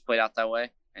it just played out that way.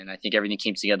 And I think everything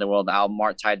came together well. The album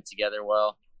art tied it together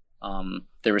well.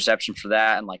 The reception for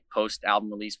that and like post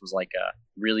album release was like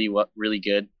really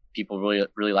good. People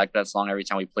really liked that song every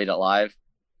time we played it live,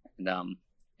 and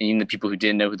even the people who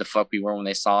didn't know who the fuck we were when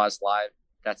they saw us live,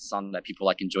 that's the song that people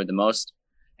like enjoyed the most.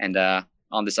 And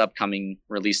on this upcoming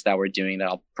release that we're doing, that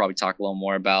I'll probably talk a little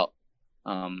more about,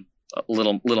 a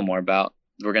little more about,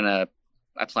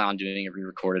 I plan on doing a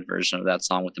re-recorded version of that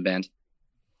song with the band.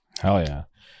 Hell yeah.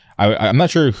 I'm not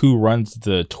sure who runs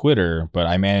the Twitter, but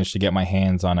I managed to get my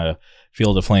hands on a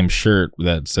Feel the Flame shirt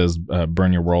that says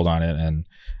 "Burn Your World" on it, and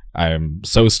I'm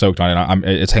so stoked on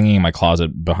it. It's hanging in my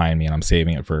closet behind me, and I'm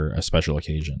saving it for a special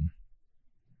occasion.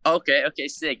 Okay,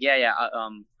 sick. Yeah.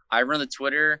 I run the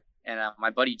Twitter, and my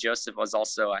buddy Joseph I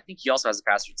think he also has a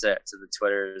password to the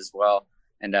Twitter as well.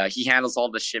 And he handles all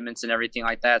the shipments and everything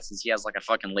like that, since he has like a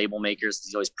fucking label maker, so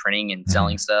he's always printing and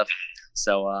selling stuff.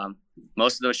 So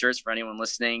most of those shirts, for anyone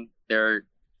listening, they're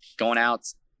going out.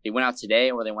 They went out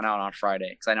today, or they went out on Friday,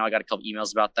 because I know I got a couple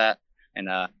emails about that. And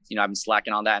I've been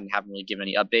slacking on that and haven't really given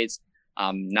any updates.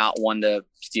 I'm not one to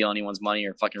steal anyone's money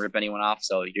or fucking rip anyone off.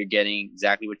 So you're getting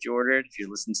exactly what you ordered if you're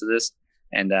listening to this.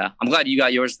 And I'm glad you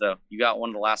got yours though. You got one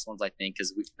of the last ones, I think,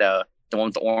 because the one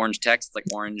with the orange text, like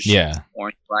orange,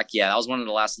 orange, black. Yeah, that was one of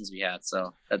the last ones we had.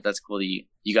 So that's cool that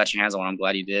you got your hands on one. I'm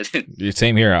glad you did.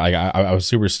 Same here. I was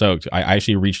super stoked. I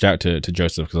actually reached out to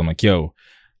Joseph because I'm like, yo,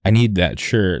 I need that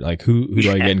shirt. Like, who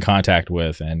do I get in contact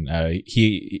with? And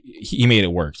he made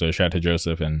it work. So shout out to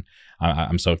Joseph, and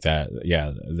I'm stoked that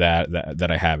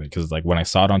I have it, because like when I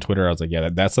saw it on Twitter, I was like, yeah,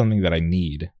 that's something that I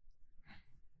need.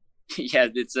 Yeah,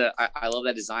 I love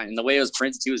that design, and the way it was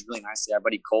printed too is really nice. Yeah, our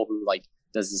buddy Cole, who like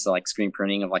does this like screen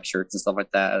printing of like shirts and stuff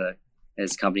like that at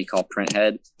his company called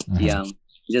Printhead.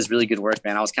 He does really good work,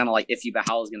 man. I was kind of like iffy about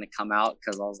how it was going to come out,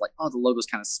 because I was like, oh, the logo's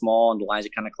kind of small and the lines are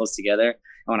kind of close together. And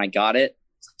when I got it, I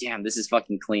was like, damn, this is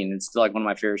fucking clean. It's still like one of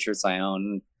my favorite shirts I own.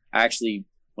 And I actually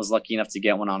was lucky enough to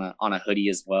get one on a hoodie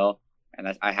as well, and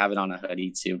I have it on a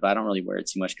hoodie too, but I don't really wear it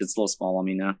too much because it's a little small on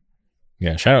me now.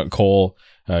 Yeah, shout out Cole,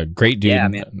 great dude, yeah,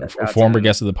 man, former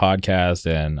guest of the podcast,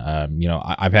 and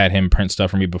I've had him print stuff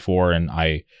for me before, and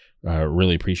I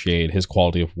really appreciate his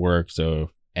quality of work. So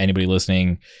anybody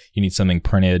listening, you need something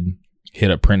printed,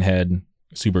 hit up Printhead.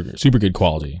 Super good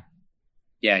quality.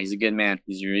 Yeah, he's a good man.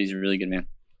 He's a really good man.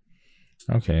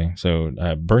 Okay, so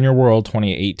Burn Your World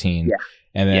 2018,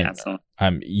 and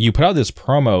then you put out this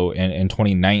promo in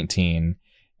 2019.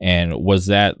 And was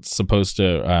that supposed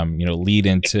to, lead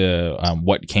into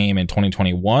what came in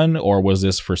 2021, or was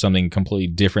this for something completely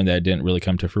different that didn't really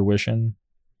come to fruition?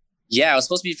 Yeah, it was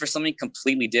supposed to be for something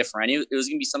completely different. I knew it was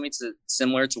going to be something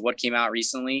similar to what came out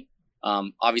recently.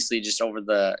 Obviously, just over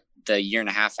the year and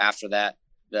a half after that,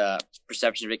 the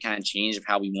perception of it kind of changed of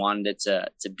how we wanted it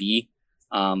to be.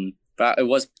 But it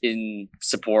was in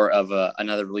support of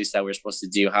another release that we were supposed to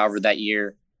do. However, that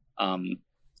year,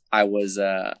 I was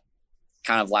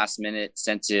kind of last minute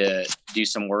sent to do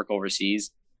some work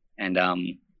overseas, and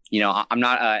I'm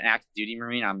not an active duty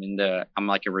Marine. I'm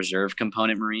like a reserve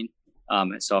component Marine.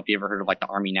 So if you ever heard of like the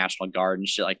Army National Guard and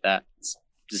shit like that, it's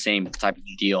the same type of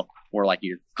deal where like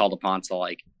you're called upon to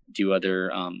like do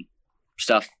other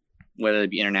stuff, whether it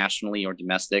be internationally or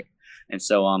domestic. And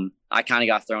so I kind of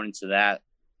got thrown into that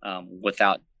with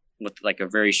like a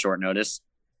very short notice.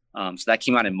 So that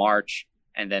came out in March,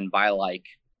 and then by like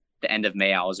the end of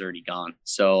May, I was already gone.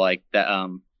 So like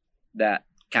that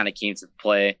kind of came to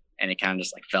play, and it kind of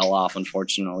just like fell off,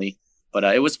 unfortunately. But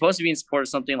it was supposed to be in support of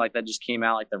something like that just came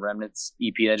out, like the Remnants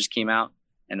EP that just came out.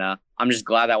 And I'm just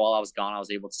glad that while I was gone, I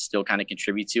was able to still kind of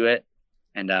contribute to it.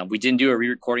 And we didn't do a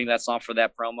re-recording of that song for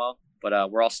that promo,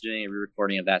 but we're also doing a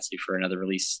re-recording of that too for another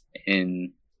release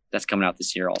that's coming out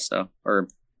this year also, or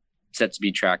set to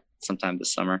be tracked sometime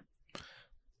this summer.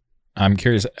 I'm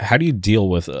curious, how do you deal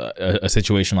with a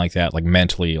situation like that, like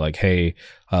mentally, like, hey,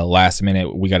 last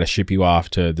minute, we got to ship you off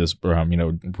to this,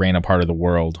 random part of the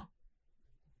world?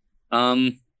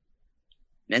 Mentally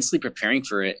preparing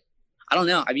for it. I don't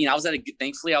know. I mean,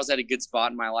 thankfully I was at a good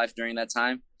spot in my life during that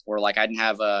time where like I didn't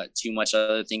have too much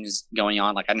other things going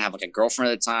on. Like I didn't have like a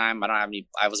girlfriend at the time.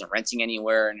 I wasn't renting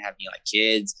anywhere and have any like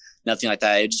kids, nothing like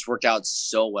that. It just worked out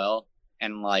so well.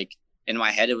 And like, in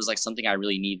my head, it was like something I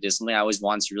really needed. It's something I always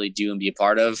wanted to really do and be a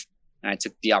part of. And I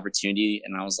took the opportunity,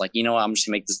 and I was like, you know what, I'm just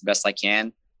gonna make this the best I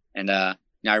can. And I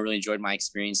really enjoyed my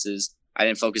experiences. I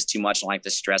didn't focus too much on like the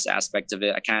stress aspect of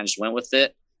it. I kind of just went with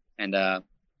it. And I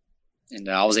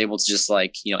was able to just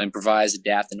like, improvise,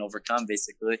 adapt, and overcome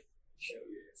basically.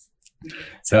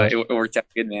 So it worked out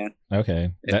good, man.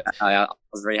 Okay. I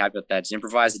was very happy with that. Just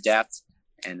improvise, adapt,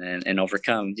 and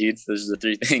overcome, dude. Those are the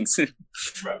three things.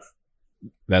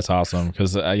 That's awesome,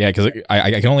 because I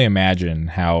can only imagine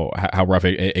how rough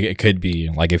it could be.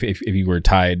 Like if you were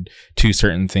tied to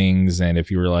certain things, and if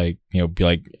you were like, be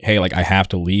like, hey, like I have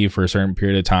to leave for a certain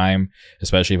period of time,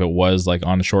 especially if it was like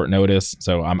on short notice.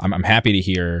 So I'm happy to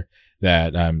hear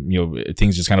that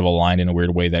things just kind of aligned in a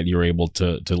weird way that you're able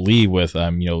to leave with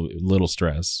little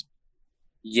stress.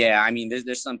 Yeah, I mean,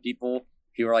 there's some people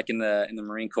who are like in the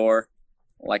Marine Corps,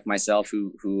 like myself,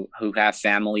 who have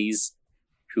families,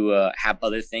 who have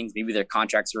other things. Maybe their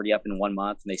contract's already up in 1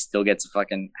 month and they still get to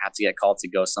fucking have to get called to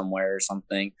go somewhere or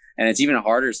something. And it's even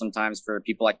harder sometimes for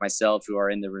people like myself who are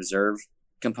in the reserve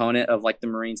component of like the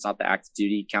Marines, not the active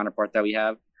duty counterpart that we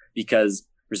have, because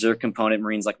reserve component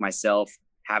Marines like myself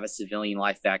have a civilian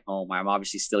life back home. I'm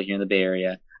obviously still here in the Bay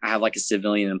Area. I have like a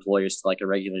civilian employer, so like a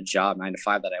regular job, 9 to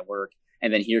 5 that I work.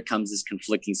 And then here comes this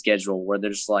conflicting schedule where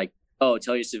they're just like, oh,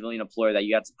 tell your civilian employer that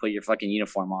you have to put your fucking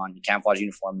uniform on, your camouflage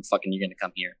uniform, and fucking you're going to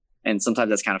come here. And sometimes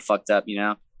that's kind of fucked up,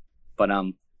 But,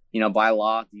 by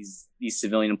law, these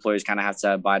civilian employers kind of have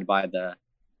to abide by the,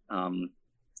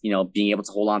 being able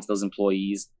to hold on to those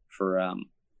employees for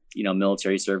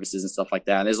military services and stuff like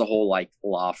that. And there's a whole like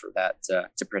law for that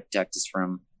to protect us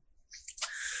from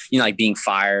like being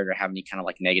fired or having any kind of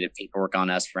like negative paperwork on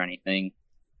us for anything.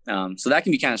 So that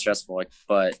can be kind of stressful. Like,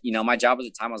 but my job at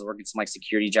the time, I was working some like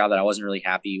security job that I wasn't really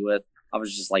happy with. I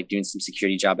was just like doing some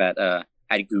security job at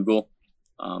Google,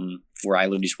 where I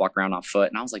literally just walk around on foot.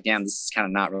 And I was like, damn, this is kind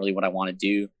of not really what I want to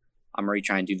do. I'm already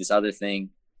trying to do this other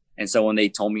thing. And so when they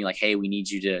told me like, hey, we need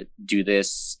you to do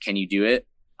this, can you do it?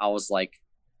 I was like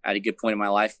at a good point in my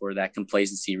life where that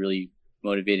complacency really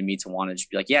motivated me to want to just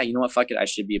be like, yeah, you know what, fuck it, I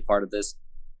should be a part of this.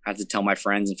 I had to tell my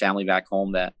friends and family back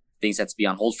home that things had to be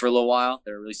on hold for a little while.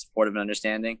 They were really supportive and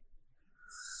understanding.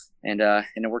 And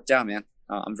it worked out, man.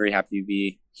 I'm very happy to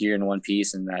be here in one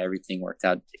piece and that everything worked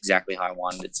out exactly how I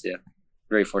wanted it to.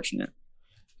 Very fortunate.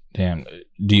 Damn.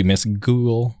 Do you miss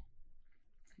Google?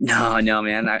 No,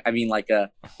 man. I mean, like one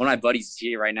of my buddies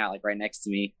here right now, like right next to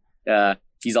me.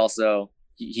 He's also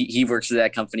he works for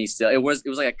that company still. It was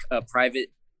like a private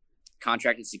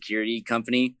contracted security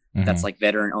company that's like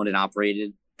veteran owned and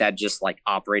operated, that just like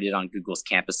operated on Google's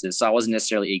campuses. So I wasn't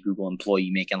necessarily a Google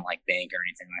employee making like bank or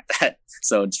anything like that.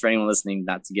 So just for anyone listening,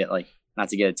 not to get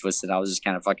it twisted, I was just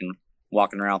kind of fucking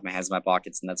walking around with my hands in my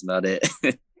pockets, and that's about it.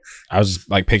 I was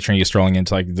just like picturing you strolling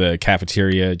into like the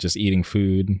cafeteria, just eating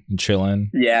food and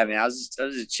chilling. Yeah, man, I was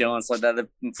just chilling. So like the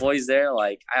employees there,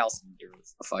 like I also didn't give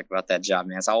a fuck about that job,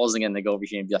 man. So I wasn't gonna go over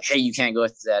here and be like, hey, you can't go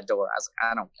through that door. I was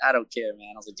like, I don't care,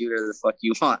 man. I was like, do whatever the fuck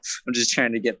you want. I'm just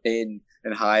trying to get paid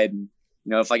and hide. And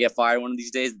if I get fired one of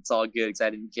these days, it's all good because I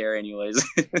didn't care anyways.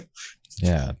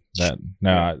 Yeah,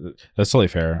 that's totally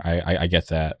fair. I get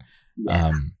that.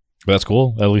 Yeah. But that's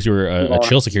cool. At least you were a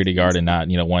chill security guard and not,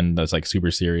 one that's like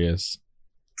super serious.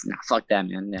 Nah, fuck that,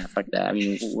 man. Yeah, fuck that. I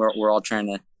mean, we're all trying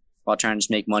to just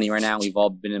make money right now. We've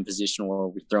all been in a position where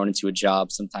we're thrown into a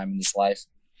job sometime in this life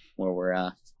where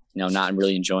we're, not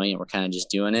really enjoying it. We're kind of just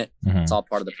doing it. Mm-hmm. It's all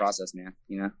part of the process,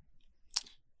 man.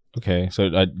 Okay, so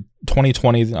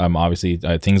 2020, obviously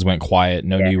things went quiet.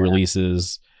 No new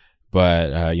releases,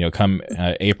 but come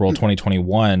April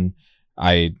 2021.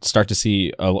 I start to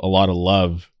see a lot of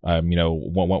love. When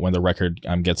the record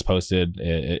gets posted,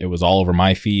 it was all over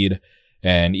my feed,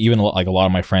 and even like a lot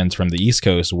of my friends from the East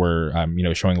Coast were,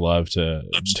 showing love to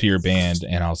your band,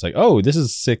 and I was like, oh, this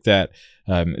is sick that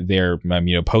they're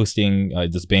posting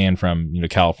this band from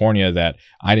California that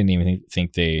I didn't even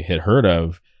think they had heard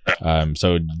of.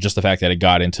 So just the fact that it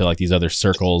got into like these other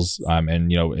circles,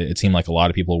 and it seemed like a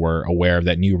lot of people were aware of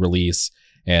that new release,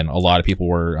 and a lot of people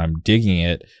were digging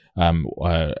it.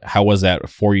 How was that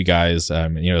for you guys?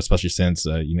 Especially since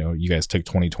you guys took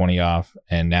 2020 off,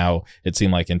 and now it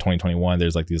seemed like in 2021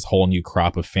 there's like this whole new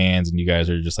crop of fans, and you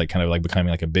guys are just like kind of like becoming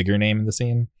like a bigger name in the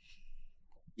scene.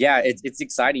 Yeah, it's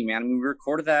exciting, man. I mean, we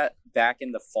recorded that back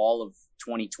in the fall of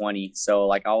 2020, so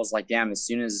like I was like, damn, as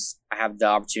soon as I have the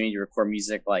opportunity to record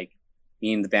music, like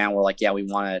me and the band were like, yeah, we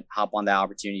want to hop on that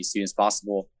opportunity as soon as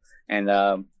possible. And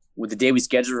with the day we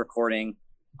scheduled recording,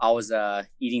 I was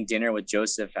eating dinner with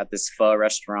Joseph at this pho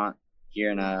restaurant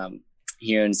here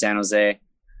in San Jose,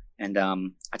 and I told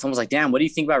him, I was like, damn, what do you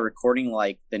think about recording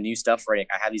like the new stuff already? Like,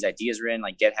 I have these ideas written,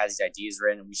 like Get has these ideas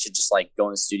written, and we should just like go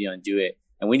in the studio and do it.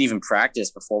 And we didn't even practice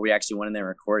before we actually went in there and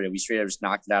recorded it. We straight up just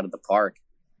knocked it out of the park.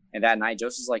 And that night,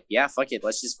 Joseph's like, yeah, fuck it,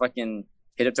 let's just fucking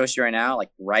hit up Toshi right now, like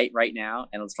right now,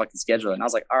 and let's fucking schedule it. And I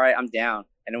was like, all right, I'm down.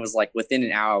 And it was like within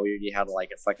an hour, we already had like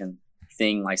a fucking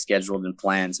thing like scheduled and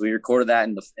planned. So we recorded that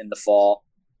in the fall,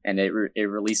 and it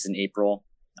released in April,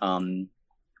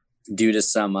 due to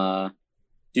some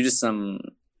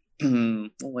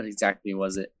what exactly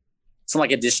was it, some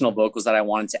like additional vocals that I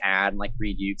wanted to add and like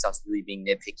redo, because I was really being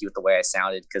nitpicky with the way I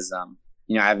sounded, because I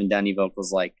haven't done any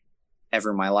vocals like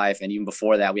ever in my life, and even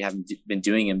before that we haven't been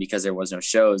doing them because there was no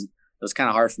shows. It was kind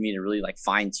of hard for me to really like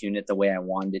fine tune it the way I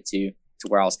wanted it to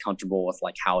where I was comfortable with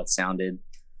like how it sounded.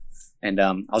 And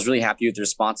I was really happy with the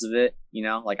response of it.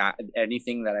 Like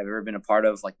anything that I've ever been a part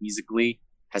of, like musically,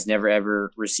 has never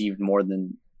ever received more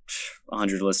than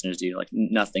 100 listeners, dude. Like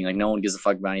nothing. Like no one gives a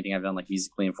fuck about anything I've done like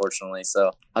musically, unfortunately.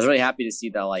 So I was really happy to see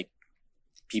that like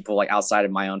people like outside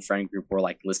of my own friend group were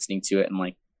like listening to it and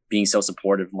like being so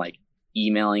supportive, and, like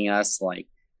emailing us, like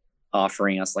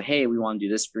offering us like, hey, we want to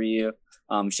do this for you.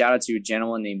 Shout out to a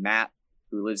gentleman named Matt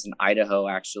who lives in Idaho,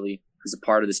 actually, who's a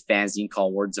part of this fanzine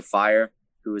called Words of Fire,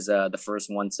 who was the first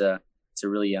one to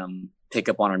really pick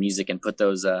up on our music and put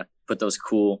those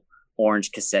cool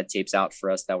orange cassette tapes out for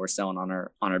us that we're selling on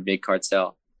our big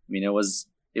cartel. I mean, it was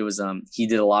he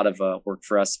did a lot of work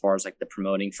for us as far as like the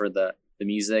promoting for the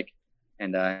music,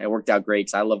 and it worked out great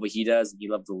because I love what he does and he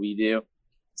loves what we do.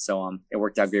 So it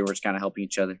worked out great. We're just kind of helping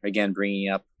each other, again, bringing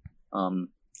up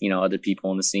other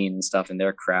people in the scene and stuff and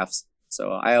their crafts.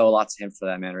 So I owe a lot to him for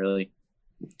that, man. Really.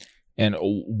 And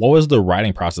what was the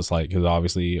writing process like? Because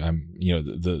obviously,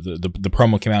 the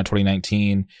promo came out in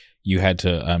 2019. You had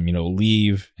to,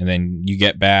 leave, and then you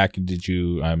get back. Did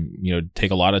you,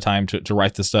 take a lot of time to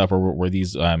write this stuff, or were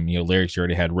these, lyrics you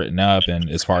already had written up? And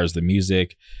as far as the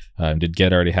music, did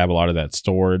Get already have a lot of that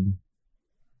stored?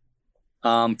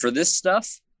 For this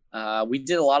stuff, we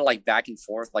did a lot of like back and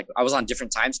forth. Like I was on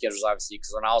different time schedules, obviously,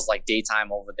 because when I was like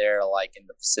daytime over there, like in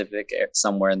the Pacific,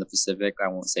 somewhere in the Pacific, I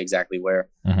won't say exactly where,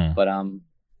 but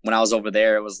when I was over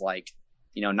there, it was like,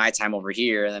 nighttime over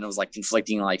here, and then it was like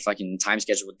conflicting like fucking time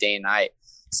schedule with day and night.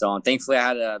 So thankfully, I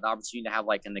had the opportunity to have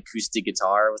like an acoustic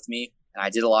guitar with me, and I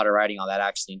did a lot of writing on that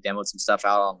actually, and demoed some stuff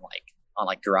out on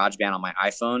GarageBand on my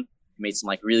iPhone. Made some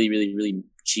like really really really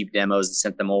cheap demos and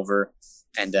sent them over,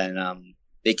 and then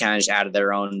they kind of just added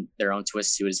their own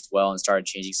twist to it as well and started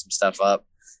changing some stuff up.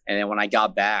 And then when I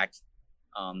got back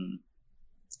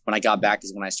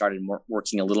is when I started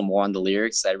working a little more on the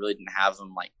lyrics. I really didn't have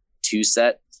them like too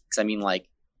set, because I mean, like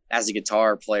as a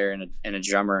guitar player and a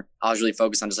drummer, I was really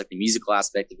focused on just like the musical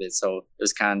aspect of it. So it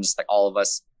was kind of just like all of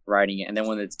us writing it. And then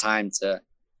when it's time to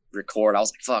record, I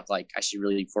was like, fuck, like I should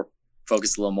really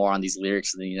focus a little more on these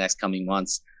lyrics in the next coming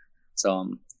months.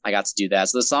 So I got to do that.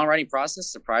 So the songwriting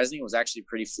process, surprisingly, was actually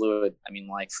pretty fluid. I mean,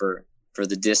 like for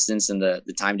the distance and the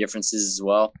time differences as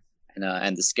well,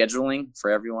 and the scheduling for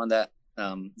everyone that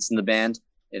is in the band,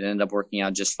 it ended up working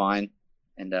out just fine.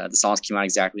 And the songs came out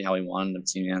exactly how we wanted them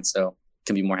to, man. So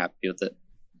couldn't be more happy with it.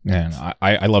 Man,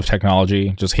 I love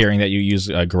technology. Just hearing that you use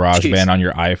GarageBand on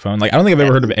your iPhone. Like, I don't think I've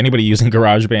ever heard of anybody using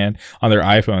GarageBand on their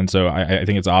iPhone. So I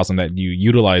think it's awesome that you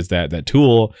utilize that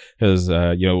tool, because,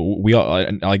 we all,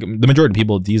 like the majority of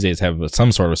people these days have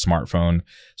some sort of smartphone.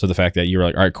 So the fact that you're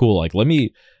like, all right, cool. Like, let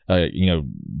me,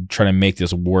 try to make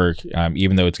this work,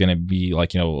 even though it's going to be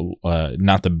like,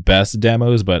 not the best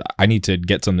demos, but I need to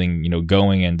get something,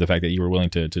 going. And the fact that you were willing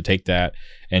to take that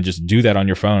and just do that on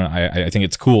your phone, I think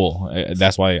it's cool.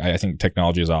 That's why I think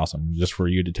technology is awesome, just for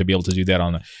you to be able to do that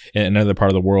in another part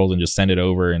of the world and just send it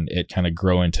over and it kind of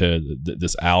grow into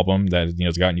this album that,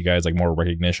 has gotten you guys like more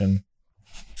recognition.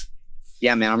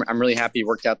 Yeah, man, I'm really happy it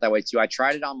worked out that way too. I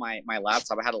tried it on my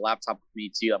laptop. I had a laptop with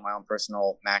me too, on my own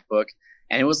personal MacBook.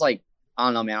 And it was like, I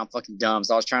don't know, man, I'm fucking dumb.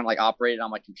 So I was trying to like operate it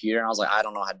on my computer, and I was like, I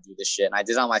don't know how to do this shit. And I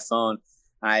did it on my phone.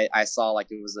 And I saw like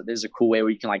there's a cool way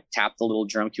where you can like tap the little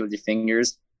drum kit with your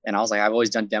fingers. And I was like, I've always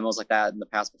done demos like that in the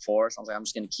past before. So I was like, I'm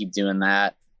just going to keep doing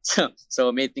that. So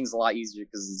it made things a lot easier,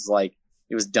 because it's like,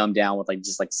 it was dumbed down with like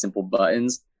just like simple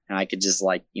buttons. And I could just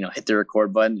like, hit the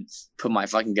record button, put my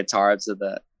fucking guitar up to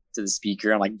the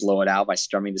speaker and like blow it out by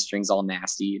strumming the strings all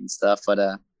nasty and stuff. But,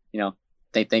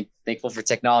 thankful for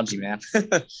technology, man.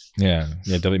 yeah,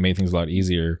 definitely made things a lot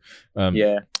easier.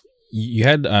 Yeah, you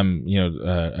had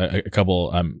a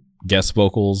couple guest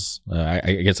vocals.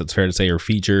 I guess it's fair to say, or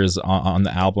features on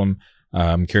the album.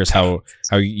 I'm curious how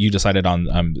you decided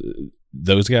on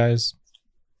those guys.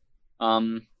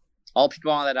 All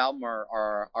people on that album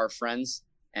are our friends,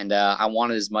 and I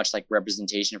wanted as much like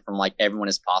representation from like everyone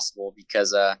as possible,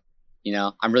 because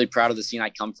I'm really proud of the scene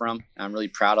I come from. I'm really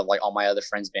proud of like all my other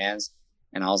friends' bands.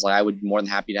 And I was like, I would be more than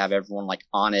happy to have everyone like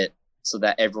on it, so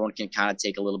that everyone can kind of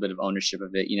take a little bit of ownership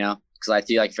of it, because I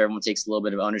feel like if everyone takes a little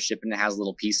bit of ownership and it has a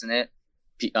little piece in it,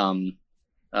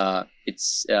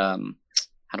 it's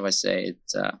how do I say it?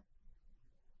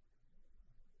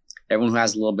 Everyone who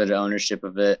has a little bit of ownership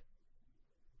of it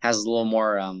has a little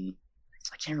more, I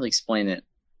can't really explain it.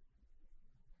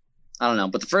 I don't know.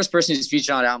 But the first person who's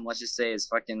featured on the album, let's just say, is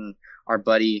fucking our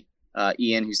buddy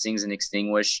Ian, who sings in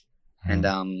Extinguish. And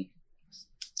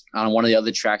on one of the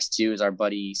other tracks too is our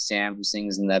buddy Sam, who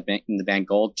sings in the band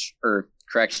Gulch, or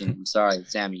correction, I'm sorry,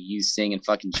 Sammy, you sing in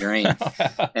fucking Drain.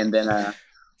 And then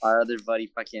our other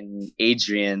buddy fucking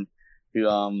Adrian,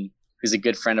 who's a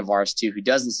good friend of ours too, who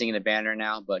doesn't sing in the band right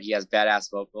now, but he has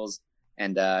badass vocals.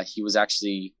 And he was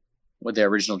actually with the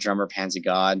original drummer Pans of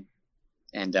God.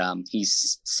 And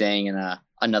he's sang in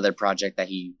another project that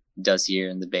he does here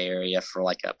in the Bay Area for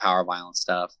like a power violence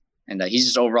stuff. And he's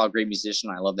just overall a great musician.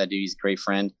 I love that dude. He's a great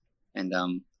friend. And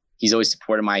he's always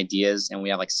supported my ideas, and we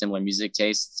have like similar music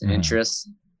tastes and interests.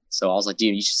 So I was like,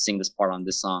 dude, you should sing this part on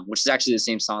this song, which is actually the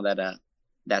same song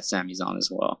that Sammy's on as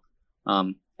well.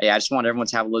 I just want everyone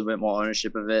to have a little bit more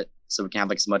ownership of it, so we can have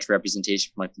like as much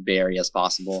representation from like the Bay Area as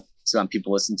possible. So when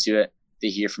people listen to it, they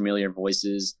hear familiar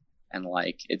voices, and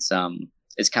like it's kind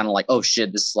of like, oh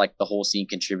shit, this is like the whole scene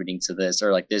contributing to this,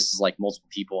 or like this is like multiple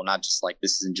people, not just like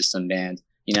this isn't just some band,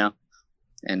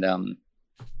 And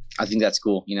I think that's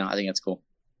cool. I think that's cool.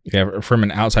 Yeah, from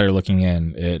an outsider looking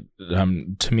in, it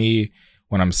to me,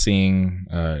 when I'm seeing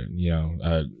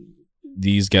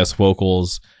these guest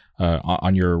vocals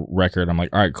on your record, I'm like,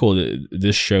 all right, cool.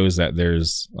 This shows that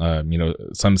there's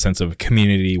some sense of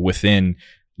community within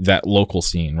that local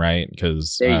scene, right?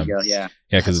 Because there you go. Yeah,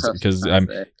 because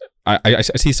I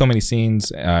see so many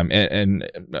scenes, and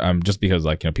just because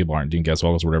like people aren't doing guest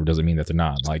vocals or whatever doesn't mean that they're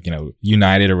not like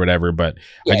united or whatever. But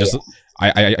I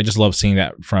just love seeing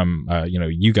that from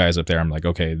you guys up there. I'm like,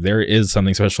 okay, there is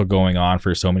something special going on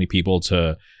for so many people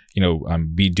to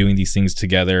be doing these things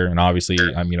together, and obviously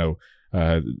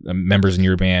members in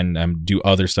your band do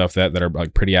other stuff that are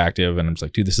like pretty active, and I'm just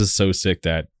like, dude, this is so sick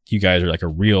that you guys are like a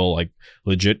real like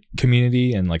legit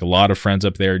community, and like a lot of friends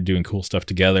up there doing cool stuff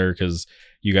together because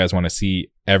you guys want to see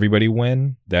everybody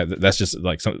win. That's just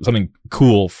like something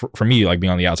cool for me, like being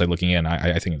on the outside looking in.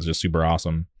 I think it's just super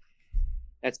awesome.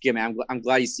 That's good, man. I'm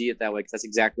glad you see it that way, because that's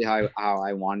exactly how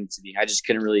I wanted it to be. I just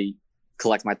couldn't really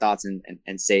collect my thoughts and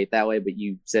say it that way, but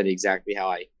you said exactly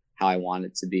how I want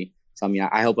it to be. So I mean,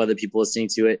 I hope other people listening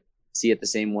to it see it the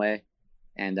same way,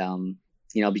 and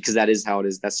because that is how it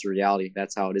is. That's the reality.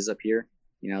 That's how it is up here.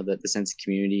 The sense of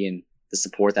community and the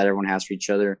support that everyone has for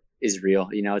each other is real.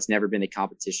 It's never been a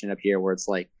competition up here where it's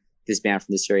like this band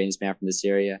from this area and this band from this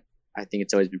area. I think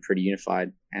it's always been pretty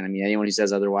unified. And I mean, anyone who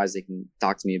says otherwise, they can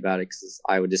talk to me about it, because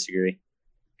I would disagree.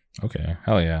 Okay.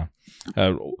 Hell yeah.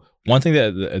 One thing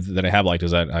that I have liked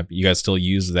is that you guys still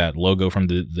use that logo from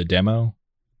the demo.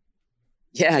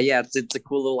 Yeah. It's a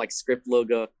cool little like script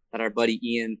logo that our buddy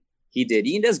Ian, he did.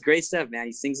 Ian does great stuff, man.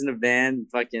 He sings in a band.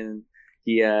 Fucking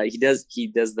he does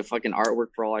the fucking artwork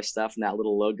for all our stuff, and that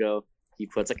little logo. He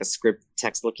puts like a script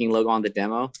text looking logo on the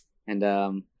demo. And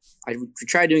I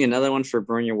tried doing another one for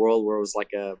Burn Your World where it was like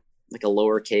a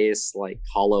lowercase like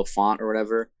hollow font or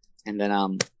whatever. And then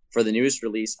for the newest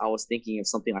release, I was thinking of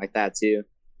something like that too.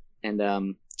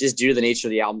 And just due to the nature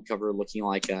of the album cover looking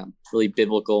like really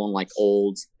biblical and like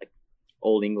old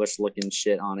English looking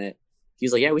shit on it, he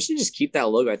was like, yeah, we should just keep that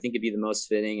logo. I think it'd be the most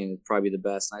fitting and it'd probably be the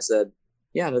best. And I said,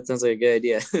 yeah, that sounds like a good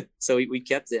idea. So we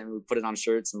kept it and we put it on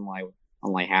shirts and like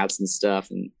on like hats and stuff.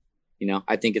 And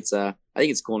I think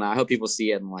it's cool now. I hope people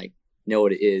see it and like know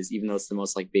what it is, even though it's the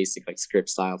most like basic like script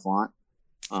style font.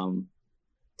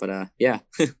 Yeah.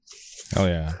 Oh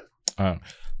yeah.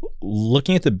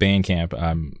 Looking at the Bandcamp,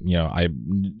 I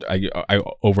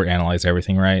overanalyze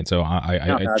everything, right? So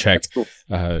I check, cool.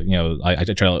 I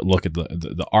try to look at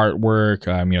the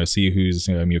artwork, see who's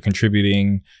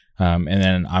contributing, and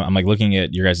then I'm like looking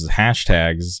at your guys'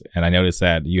 hashtags, and I noticed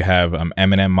that you have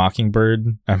Eminem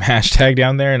Mockingbird hashtag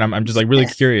down there, and I'm just like really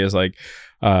curious, like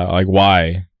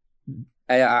why?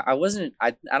 I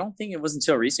don't think it was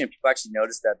until recently people actually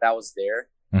noticed that was there.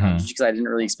 Just because I didn't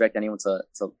really expect anyone to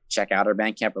check out our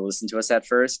Bandcamp or listen to us at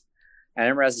first. I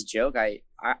remember as a joke, I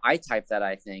typed that,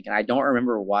 I think, and I don't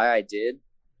remember why I did,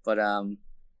 but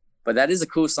that is a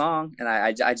cool song, and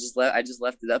I just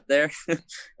left it up there,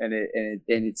 and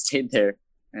it stayed there.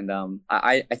 And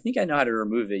I think I know how to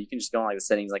remove it. You can just go on like the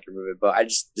settings, like remove it, but I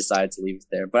just decided to leave it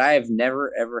there. But I have never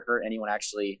ever heard anyone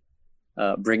actually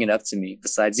bring it up to me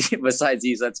besides you. So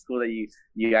that's cool that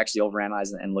you actually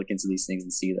overanalyze and look into these things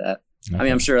and see that. Okay. I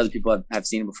mean, I'm sure other people have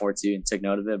seen it before too and took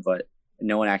note of it, but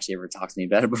no one actually ever talked to me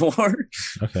about it before.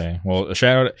 Okay. Well,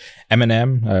 shout out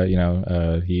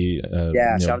Eminem. He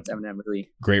shout out to Eminem,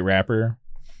 really great rapper.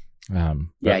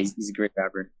 He's a great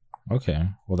rapper. Okay.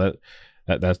 Well,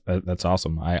 that's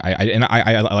awesome.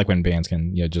 I like when bands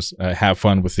can just have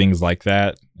fun with things like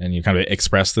that and you kind of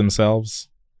express themselves.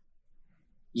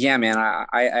 Yeah, man,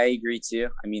 I agree too.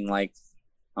 I mean, like,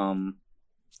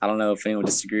 I don't know if anyone would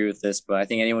disagree with this, but I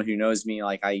think anyone who knows me,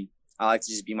 like, I like to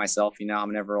just be myself.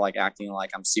 I'm never like acting like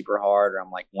I'm super hard or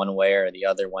I'm like one way or the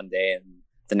other one day and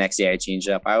the next day I change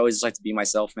up. I always like to be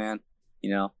myself, man.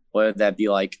 Whether that be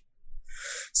like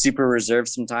super reserved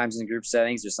sometimes in group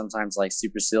settings or sometimes like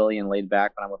super silly and laid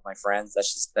back when I'm with my friends.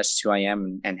 That's just who I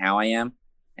am and how I am.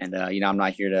 And I'm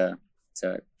not here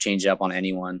to change up on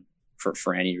anyone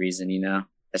for any reason.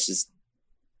 That's just,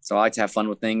 so I like to have fun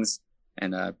with things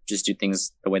and just do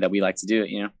things the way that we like to do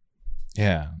it.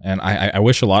 Yeah, and I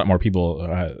wish a lot more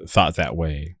people thought that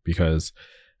way, because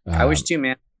I wish too,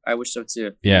 man. I wish so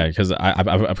too. Yeah, because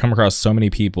I've come across so many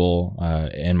people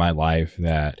in my life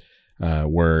that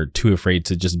were too afraid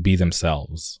to just be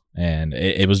themselves, and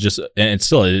it was just, and it's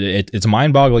still it's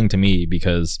mind-boggling to me,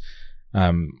 because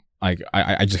I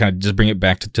just kind of just bring it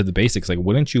back to the basics. Like,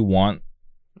 wouldn't you want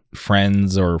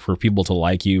friends or for people to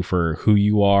like you for who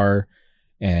you are,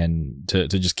 and to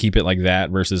just keep it like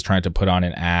that versus trying to put on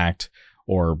an act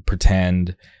or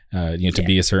pretend to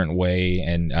be a certain way,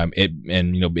 and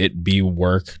it be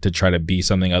work to try to be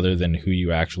something other than who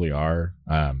you actually are.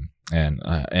 And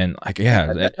like,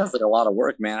 that sounds like a lot of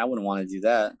work, man. I wouldn't want to do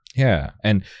that. yeah.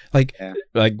 And like, Yeah.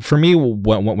 like for me,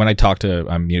 when I talk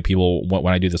to, people,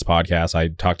 when I do this podcast, I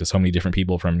talk to so many different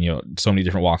people from, so many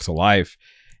different walks of life.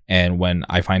 And when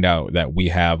I find out that we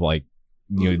have like,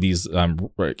 these,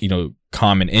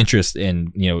 common interest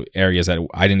in, areas that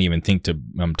I didn't even think to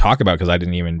talk about, because I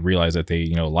didn't even realize that they,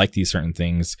 like these certain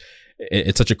things.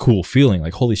 It's such a cool feeling.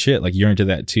 Like, holy shit, like you're into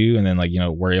that too. And then like,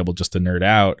 we're able just to nerd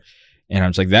out. And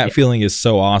I'm just like, that feeling is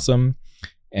so awesome.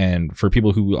 And for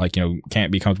people who like,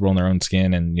 can't be comfortable in their own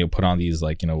skin and, put on these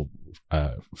like,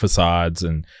 facades,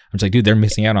 and I'm just like, dude, they're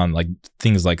missing out on like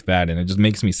things like that. And it just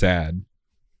makes me sad.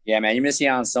 Yeah, man, you're missing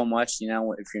out on so much.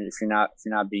 If you're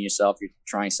not being yourself, you're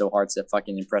trying so hard to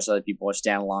fucking impress other people or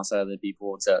stand alongside other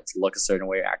people to look a certain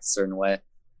way or act a certain way.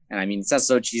 And I mean, it's not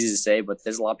so cheesy to say, but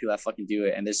there's a lot of people that fucking do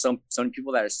it. And there's so many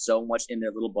people that are so much in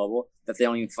their little bubble that they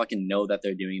don't even fucking know that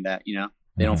they're doing that.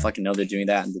 They don't fucking know they're doing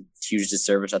that, and the huge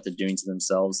disservice that they're doing to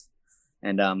themselves.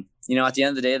 And at the end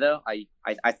of the day, though,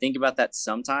 I think about that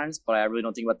sometimes, but I really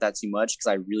don't think about that too much, because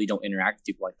I really don't interact with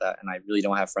people like that, and I really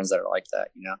don't have friends that are like that.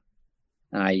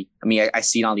 And I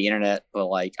see it on the internet, but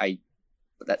like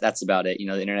that's about it.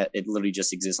 The internet, it literally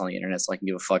just exists on the internet, so I can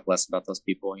give a fuck less about those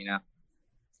people.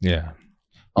 Yeah.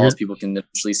 All those people can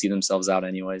eventually see themselves out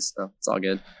anyways, so it's all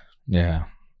good. Yeah.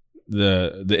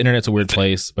 The internet's a weird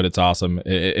place, but it's awesome.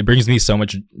 It brings me so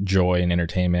much joy and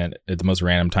entertainment at the most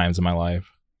random times in my life.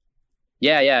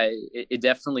 Yeah, it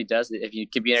definitely does. If you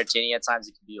could be entertaining at times,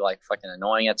 it can be like fucking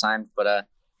annoying at times. But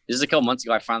this is a couple months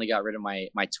ago, I finally got rid of my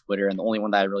Twitter, and the only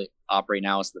one that I really operate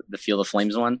now is the Field of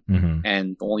Flames one. Mm-hmm.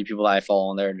 And the only people that I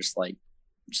follow on there are just like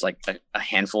a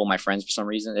handful of my friends for some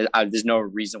reason. There's no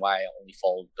reason why I only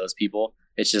follow those people.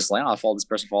 It's just like, I'll follow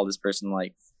this person.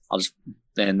 Like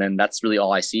and then that's really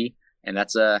all I see. And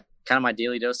that's kind of my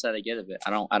daily dose that I get of it.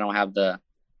 I don't have the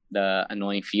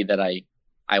annoying feed that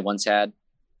I once had.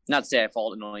 Not to say I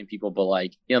followed annoying people, but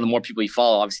like, the more people you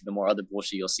follow, obviously the more other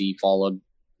bullshit you'll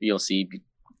see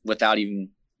without even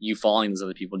you following those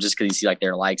other people, just because you see like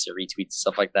their likes or retweets and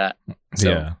stuff like that. So,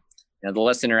 yeah. The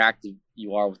less interactive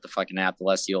you are with the fucking app, the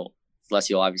less you'll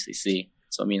obviously see.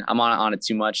 So I mean, I'm on it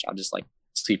too much. I'll just like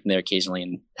sleep in there occasionally,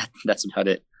 and that's about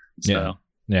it. So.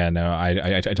 Yeah. No,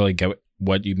 I totally get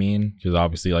what you mean, because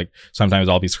obviously like sometimes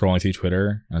I'll be scrolling through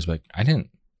Twitter and I was like, I don't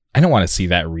want to see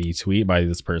that retweet by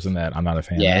this person that I'm not a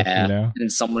fan of.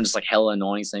 And someone just like hella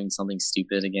annoying saying something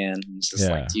stupid again. And it's just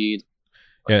like, dude.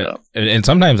 Yeah, and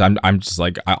sometimes I'm just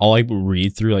like, I'll like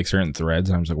read through like certain threads,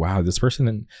 and I'm just like, wow, this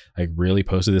person like really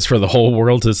posted this for the whole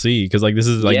world to see, because like this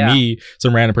is like me,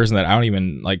 some random person that I don't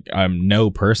even like know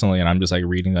personally, and I'm just like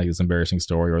reading like this embarrassing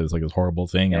story or this like this horrible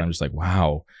thing, and I'm just like,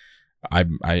 wow,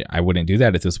 I wouldn't do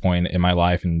that at this point in my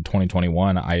life in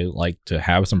 2021. I like to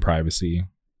have some privacy.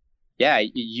 Yeah,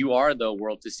 you are the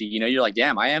world to see. You're like,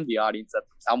 damn, I am the audience.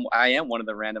 I am one of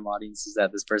the random audiences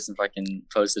that this person fucking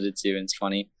posted it to, and it's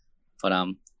funny.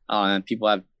 But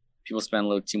people spend a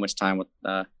little too much time with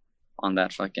on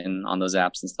those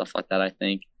apps and stuff like that. I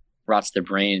think rots their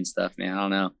brain and stuff, man. I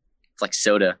don't know. It's like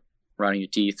soda rotting your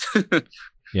teeth.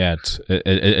 Yeah,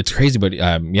 it's crazy, but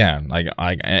like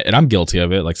and I'm guilty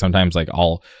of it. Like sometimes, like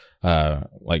I'll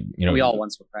we all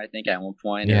once were, I think, at one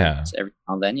point. Yeah. Every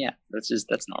now and then, yeah,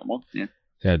 that's normal. Yeah.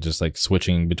 Yeah, just like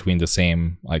switching between the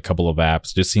same like couple of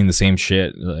apps, just seeing the same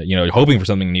shit. Hoping for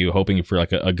something new, hoping for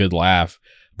like a good laugh.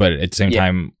 But at the same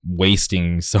time,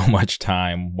 wasting so much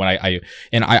time when I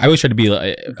always try to be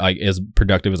like as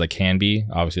productive as I can be.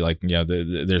 Obviously, like,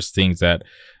 there's things that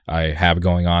I have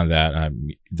going on that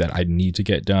I need to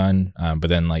get done. But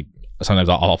then like sometimes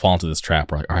I'll fall into this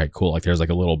trap where like, all right, cool. Like there's like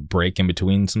a little break in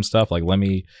between some stuff. Like let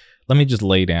me just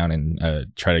lay down and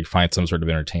try to find some sort of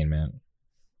entertainment.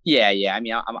 Yeah. I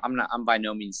mean, I'm by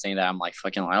no means saying that I'm like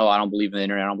fucking like, oh, I don't believe in the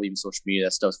internet. I don't believe in social media.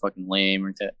 That stuff's fucking lame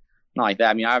or not like that.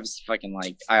 I mean, I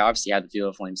obviously have the Field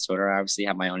of Flames Twitter. I obviously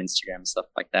have my own Instagram and stuff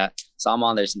like that. So I'm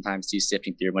on there sometimes too,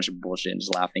 sifting through a bunch of bullshit and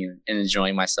just laughing and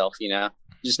enjoying myself,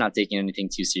 just not taking anything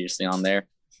too seriously on there.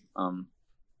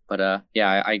 But I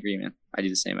agree, man. I do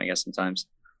the same, I guess, sometimes.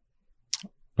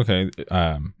 Okay.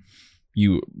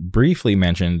 You briefly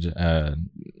mentioned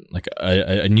like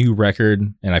a new record,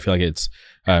 and I feel like it's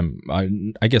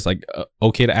I guess like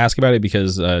okay to ask about it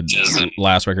because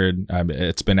last record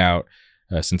it's been out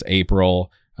since April.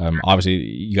 Obviously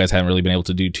you guys haven't really been able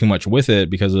to do too much with it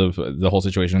because of the whole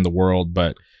situation in the world,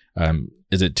 but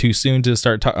is it too soon to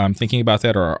start thinking about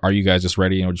that, or are you guys just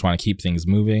ready and just want to keep things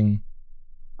moving?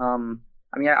 I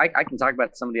mean, I can talk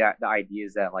about some of the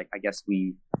ideas that like I guess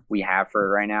we have for it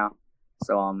right now.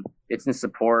 So it's in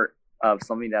support of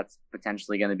something that's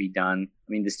potentially going to be done. I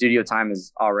mean, the studio time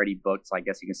is already booked, so I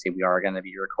guess you can say we are going to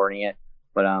be recording it.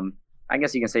 But I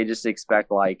guess you can say just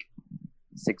expect like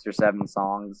 6 or 7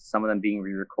 songs, some of them being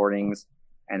re-recordings,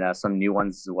 and some new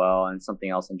ones as well, and something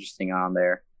else interesting on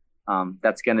there.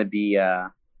 That's gonna be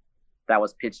that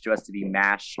was pitched to us to be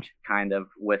mashed kind of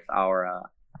with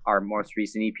our most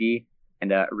recent EP,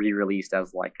 and re-released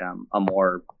as like a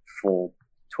more full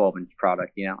 12-inch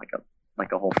product, you know,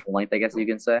 like a whole full length, I guess you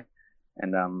can say.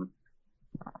 And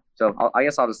so I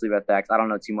guess I'll just leave it at that, 'cause I don't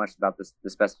know too much about the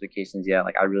specifications yet.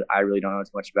 Like I really don't know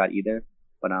too much about either.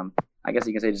 But I guess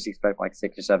you can say just expect like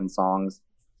 6 or 7 songs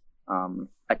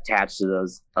attached to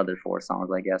those other 4 songs,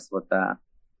 I guess, with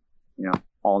you know,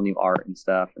 all new art and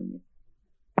stuff and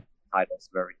titles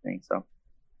of everything. So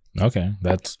okay,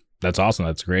 that's awesome.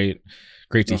 That's great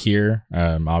to hear.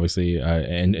 Obviously,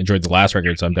 and enjoyed the last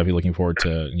record, so I'm definitely looking forward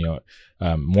to, you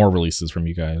know, more releases from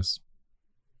you guys.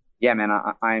 Yeah, man,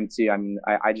 I am too. I mean,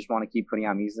 I just want to keep putting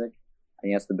out music. I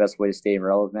think that's the best way to stay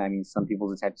relevant. I mean, some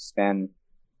people's attention span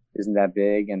isn't that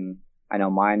big, and I know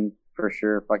mine for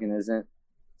sure fucking isn't.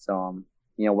 So,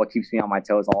 you know, what keeps me on my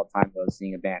toes all the time though is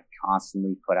seeing a band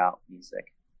constantly put out music,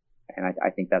 and I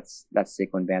think that's sick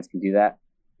when bands can do that.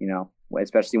 You know,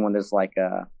 especially when there's like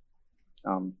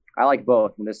I like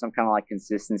both. When there's some kind of like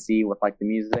consistency with like the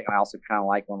music, and I also kind of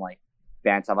like when like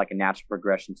bands have like a natural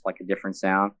progression to like a different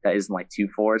sound that isn't like too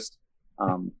forced.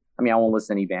 I mean, I won't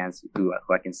list any bands who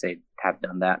I can say have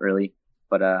done that really,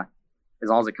 but as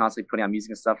long as they're constantly putting out music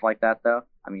and stuff like that, though,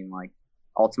 I mean, like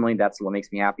ultimately that's what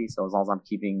makes me happy. So as long as I'm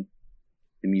keeping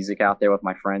the music out there with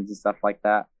my friends and stuff like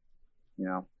that, you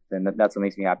know, then that's what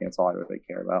makes me happy. That's all I really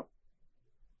care about.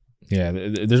 Yeah,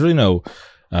 there's really no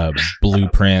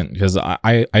blueprint, because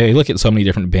I look at so many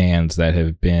different bands that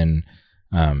have been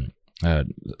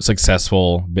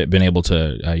successful, been able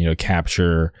to you know,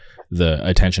 capture the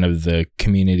attention of the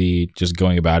community, just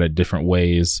going about it different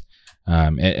ways.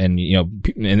 And you know,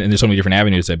 and there's so many different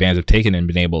avenues that bands have taken and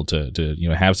been able to you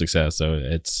know, have success. So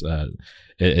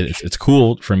it's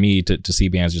cool for me to see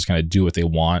bands just kind of do what they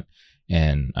want.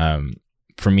 And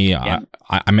for me, yeah.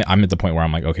 I'm at the point where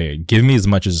I'm like, okay, give me as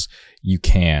much as you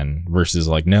can, versus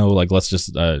like, no, like let's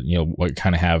just you know, what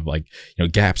kind of have like, you know,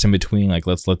 gaps in between, like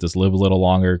let's let this live a little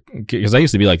longer, because I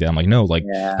used to be like that. I'm like, no, like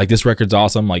like this record's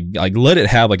awesome, like let it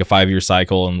have like a 5-year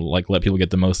cycle and like let people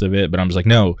get the most of it. But I'm just like,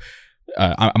 no,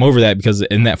 I'm over that, because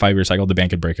in that 5-year cycle the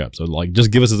band could break up. So like,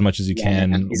 just give us as much as you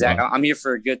can. Exactly. I'm here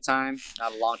for a good time,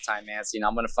 not a long time, man. So, you know,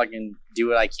 I'm gonna fucking do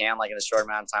what I can, like in a short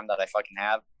amount of time that I fucking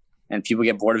have. And people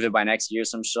get bored of it by next year,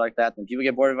 some shit like that, then people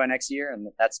get bored of it by next year, and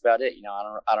that's about it. You know,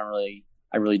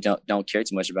 I really don't care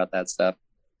too much about that stuff.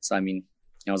 So I mean,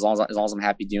 you know, as long as I'm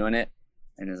happy doing it,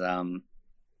 and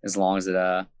as long as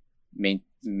it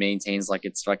maintains like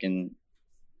its fucking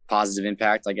positive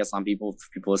impact, I guess, on people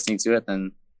listening to it,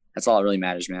 then that's all that really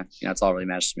matters, man. You know, that's all that really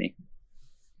matters to me.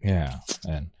 Yeah,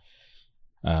 and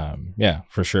yeah,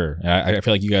 for sure. And I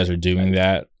feel like you guys are doing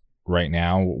that right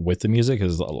now with the music,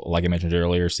 because like I mentioned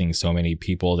earlier, seeing so many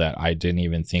people that I didn't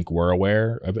even think were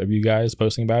aware of you guys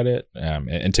posting about it,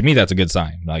 and to me that's a good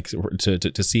sign. Like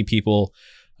to see people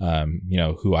you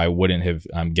know, who I wouldn't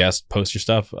have guessed post your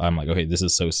stuff, I'm like, okay, this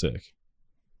is so sick.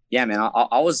 Yeah, man.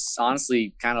 I was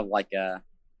honestly kind of like I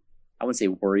wouldn't say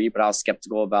worried, but I was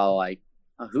skeptical about like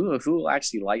who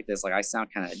actually liked this. Like, I sound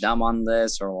kind of dumb on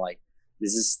this, or like,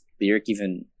 is this lyric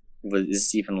even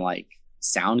like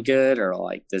sound good, or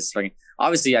like this fucking,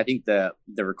 obviously I think the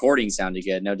recording sounded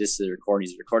good. No diss to the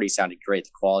recordings. The recording sounded great.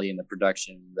 The quality and the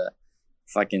production, the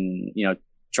fucking, you know,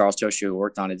 Charles Toshu, who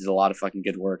worked on it, did a lot of fucking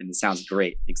good work, and it sounds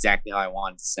great. Exactly how I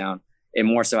wanted it to sound. It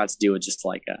more so had to do with just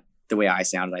like the way I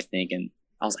sounded, I think. And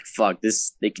I was like, fuck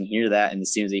this, they can hear that, and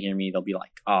as soon as they hear me, they'll be like,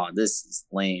 oh, this is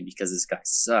lame because this guy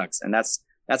sucks. And that's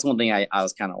one thing I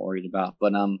was kind of worried about.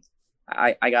 But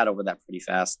I got over that pretty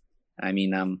fast. I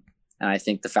mean, and I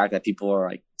think the fact that people are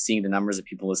like seeing the numbers of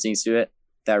people listening to it,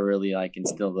 that really like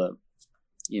instilled the,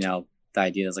 you know, the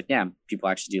idea is like, yeah, people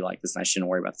actually do like this, and I shouldn't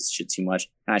worry about this shit too much,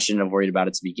 and I shouldn't have worried about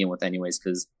it to begin with anyways,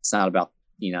 because it's not about,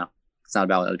 you know, it's not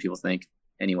about what other people think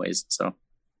anyways. So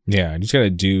yeah, you just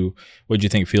gotta do what you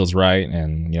think feels right.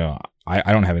 And you know,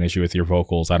 I don't have an issue with your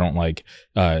vocals. I don't like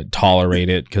tolerate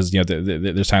it, because you know,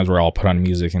 there's times where I'll put on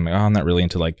music and like, oh, I'm not really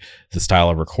into like the style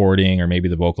of recording, or maybe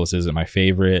the vocalist isn't my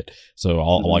favorite, so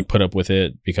I'll like put up with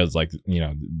it, because like, you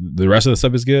know, the rest of the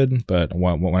stuff is good. But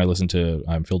when I listen to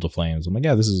Field of Flames, I'm like,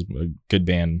 yeah, this is a good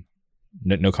band.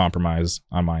 No compromise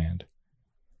on my end.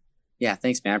 Yeah,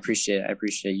 thanks, man. I appreciate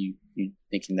you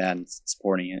thinking that and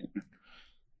supporting it.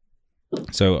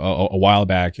 So a while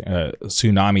back,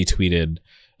 Tsunami tweeted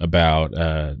about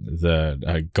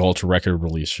the Gulch record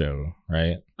release show,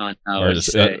 right? No, or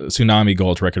Tsunami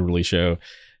Gulch record release show,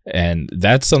 And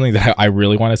that's something that I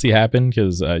really want to see happen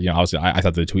because, obviously I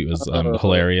thought the tweet was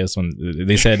hilarious when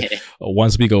they said,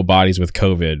 once we go bodies with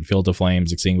COVID, Field to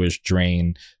Flames, Extinguish,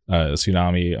 Drain,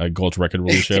 Tsunami, Gulch Record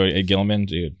Release Show at Gilman,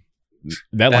 dude.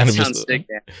 That lineup sounds sick,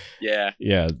 man. Yeah.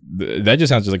 Yeah. That just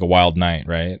sounds just like a wild night,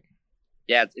 right?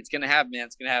 Yeah, it's going to happen, man.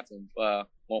 It's going to happen.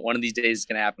 One of these days it's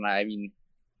going to happen. I mean,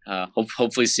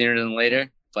 hopefully sooner than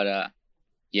later. But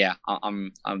yeah,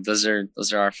 those are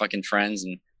our fucking friends,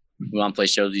 and we want to play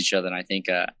shows with each other. And I think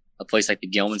a place like the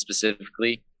Gilman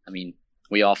specifically, I mean,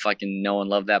 we all fucking know and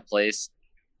love that place.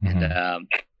 Mm-hmm. And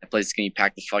that place is gonna be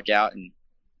packed the fuck out, and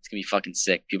it's gonna be fucking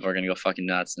sick. People are gonna go fucking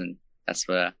nuts, and that's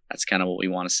kind of what we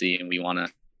want to see, and we want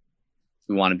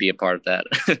to be a part of that.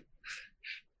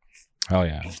 Oh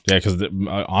yeah, because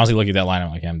honestly, look at that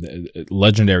lineup, like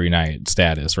legendary night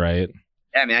status, right?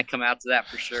 Yeah, man, I come out to that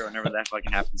for sure whenever that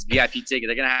fucking happens. VIP ticket,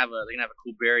 they're gonna have a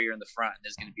cool barrier in the front.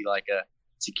 There's gonna be like a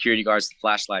security guards with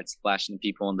flashlights flashing the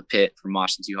people in the pit from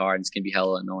moshing too hard. It's gonna be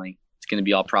hella annoying. It's gonna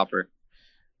be all proper.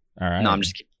 All right. No, I'm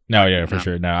just kidding. No, yeah, for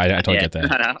sure. No, I totally get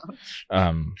that.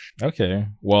 Okay.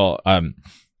 Well,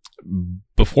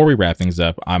 before we wrap things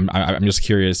up, I'm just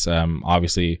curious.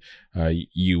 Obviously,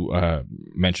 you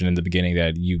mentioned in the beginning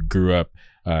that you grew up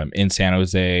in San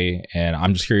Jose, and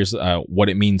I'm just curious what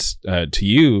it means to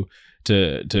you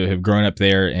to have grown up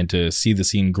there and to see the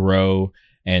scene grow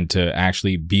and to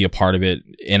actually be a part of it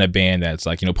in a band that's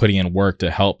like, putting in work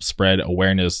to help spread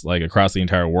awareness like across the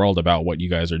entire world about what you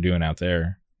guys are doing out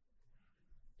there.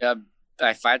 Yeah,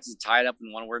 if I had to tie it up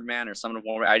in one word, man, or some of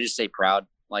one word, I just say proud.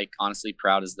 Like, honestly,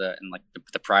 proud is the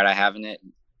pride I have in it.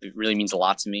 It really means a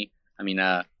lot to me. I mean,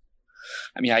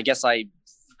 I guess I'm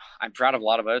proud of a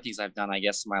lot of other things I've done, I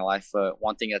guess, in my life.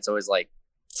 One thing that's always like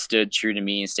stood true to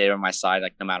me and stayed on my side,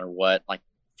 like no matter what, like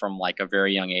from like a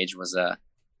very young age was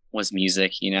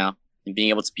music, and being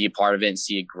able to be a part of it and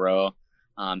see it grow,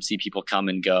 see people come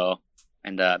and go.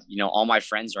 And, all my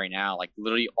friends right now, like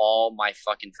literally all my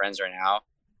fucking friends right now,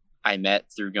 I met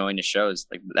through going to shows.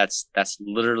 Like that's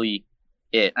literally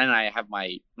it. And I have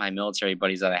my military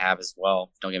buddies that I have as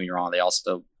well. Don't get me wrong. They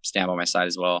also stand by my side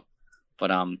as well.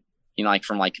 But, like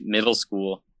from like middle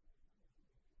school,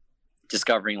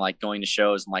 discovering like going to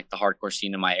shows and like the hardcore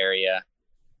scene in my area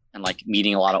and like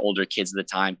meeting a lot of older kids at the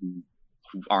time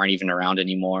who aren't even around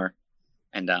anymore,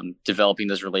 and developing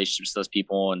those relationships with those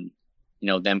people, and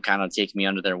them kind of taking me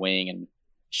under their wing and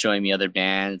showing me other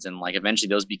bands, and like eventually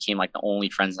those became like the only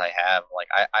friends I have. Like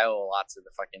I owe a lot to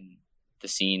the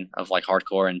scene of like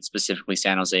hardcore, and specifically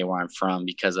San Jose where I'm from,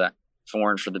 because if it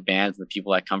weren't for the bands and the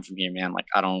people that come from here, man, like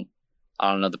I don't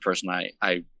know the person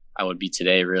I would be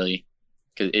today, really,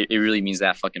 because it really means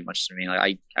that fucking much to me.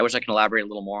 Like I wish I could elaborate a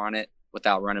little more on it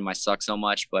without running my suck so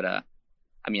much, but I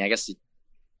mean, I guess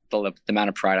the amount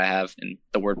of pride I have, and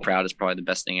the word proud is probably the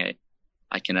best thing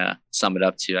I can sum it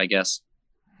up to, I guess.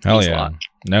 Hell yeah.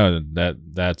 No,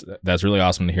 that's really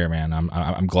awesome to hear, man.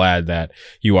 I'm glad that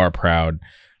you are proud,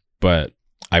 but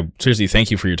I seriously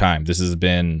thank you for your time. This has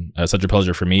been such a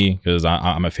pleasure for me, because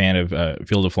I'm a fan of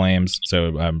Field of Flames.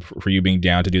 So for you being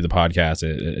down to do the podcast,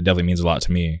 it definitely means a lot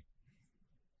to me.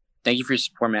 Thank you for your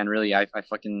support, man. Really, I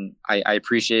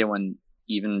appreciate it when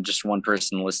even just one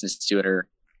person listens to it or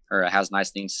has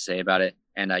nice things to say about it.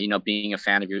 And being a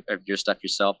fan of your stuff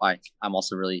yourself, I'm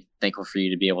also really thankful for you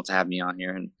to be able to have me on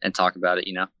here and talk about it.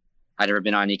 I'd never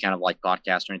been on any kind of like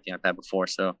podcast or anything like that before,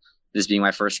 so this being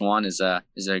my first one is a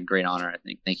great honor, I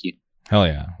think. Thank you. Hell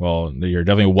yeah. Well, you're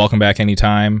definitely welcome back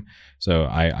anytime. So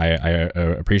I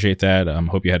appreciate that.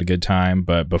 Hope you had a good time.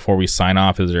 But before we sign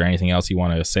off, is there anything else you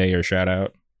want to say or shout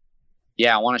out?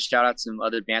 Yeah, I want to shout out some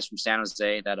other bands from San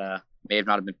Jose that may have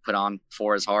not been put on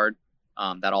for as hard,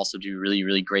 that also do really,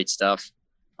 really great stuff.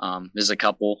 There's a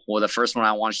couple. Well, the first one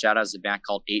I want to shout out is a band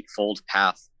called Eightfold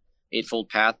Path. Eightfold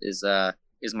Path is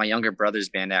my younger brother's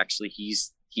band, actually.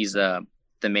 He's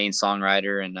the main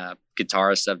songwriter and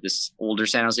guitarist of this older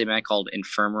San Jose band called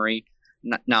Infirmary.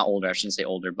 Not older, I shouldn't say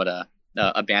older, but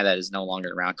a band that is no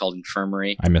longer around called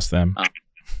Infirmary. I miss them.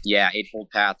 Yeah, Eightfold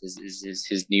Path is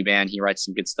his new band. He writes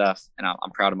some good stuff, and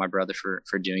I'm proud of my brother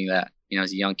for doing that.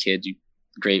 He's a young kid,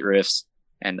 great riffs,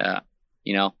 and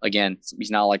again,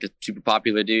 he's not like a super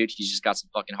popular dude. He's just got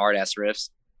some fucking hard ass riffs,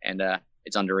 and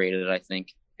it's underrated, I think.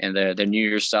 And their New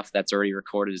Year's stuff that's already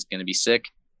recorded is going to be sick.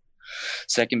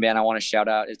 Second band I want to shout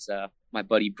out, it's my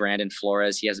buddy Brandon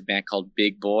Flores. He has a band called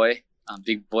Big Boy.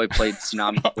 Big Boy played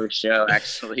Tsunami first show,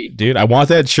 actually. Dude, I want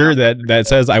that shirt that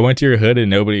says I went to your hood and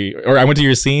nobody, or I went to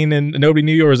your scene and nobody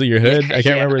knew you, or was it your hood? I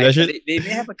can't remember that shit. They may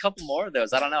have a couple more of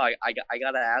those. I don't know. I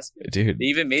gotta ask them. Dude, they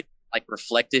even made like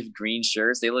reflective green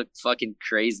shirts. They look fucking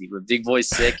crazy. But Big Boy's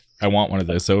sick. I want one of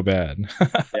those so bad.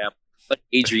 Yeah, but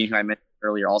Adrian, who I mentioned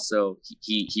earlier, also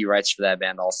he writes for that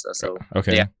band also. So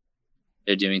okay, yeah,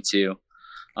 they're doing too.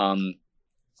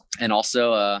 And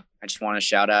also I just want to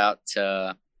shout out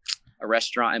to a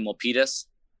restaurant in Milpitas,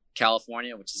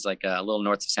 California, which is like a little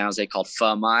north of San Jose, called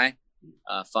Pho Mai.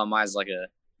 Pho Mai is like a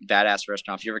badass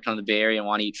restaurant. If you ever come to the Bay Area and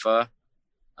want to eat pho,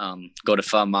 go to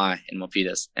Pho Mai in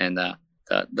Milpitas. And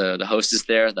the hostess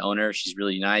there, the owner, she's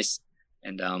really nice.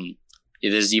 And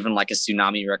there's even like a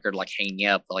Tsunami record like hanging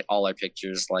up like all our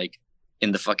pictures like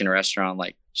in the fucking restaurant.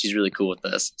 Like she's really cool with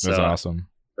this. That's so awesome.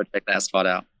 Go check that spot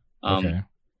out. Okay.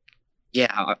 Yeah,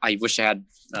 I wish I had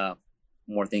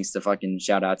more things to fucking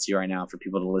shout out to right now for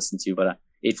people to listen to, but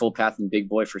Eightfold Path and Big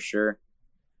Boy for sure.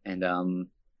 And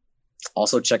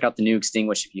also check out the new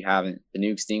Extinguish if you haven't. The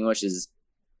new Extinguish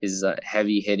is a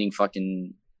heavy hitting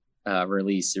fucking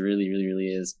release. It really, really, really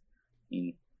is. I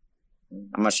mean,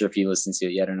 I'm not sure if you listened to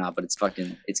it yet or not, but it's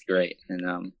great.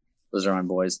 And those are my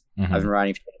boys. Mm-hmm. I've been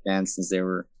writing for the band since they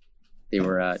were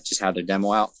just had their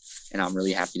demo out, and I'm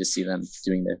really happy to see them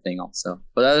doing their thing also.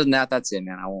 But other than that, that's it,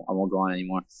 man. I won't go on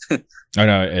anymore. Oh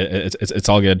no, it's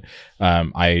all good.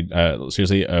 I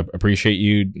seriously appreciate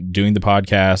you doing the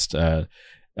podcast.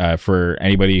 For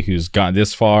anybody who's gotten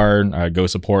this far, go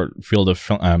support Field of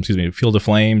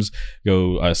Flames.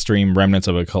 Go stream Remnants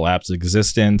of a Collapsed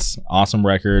Existence. Awesome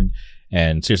record.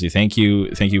 And seriously, thank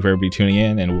you for everybody tuning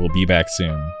in, and we'll be back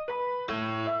soon.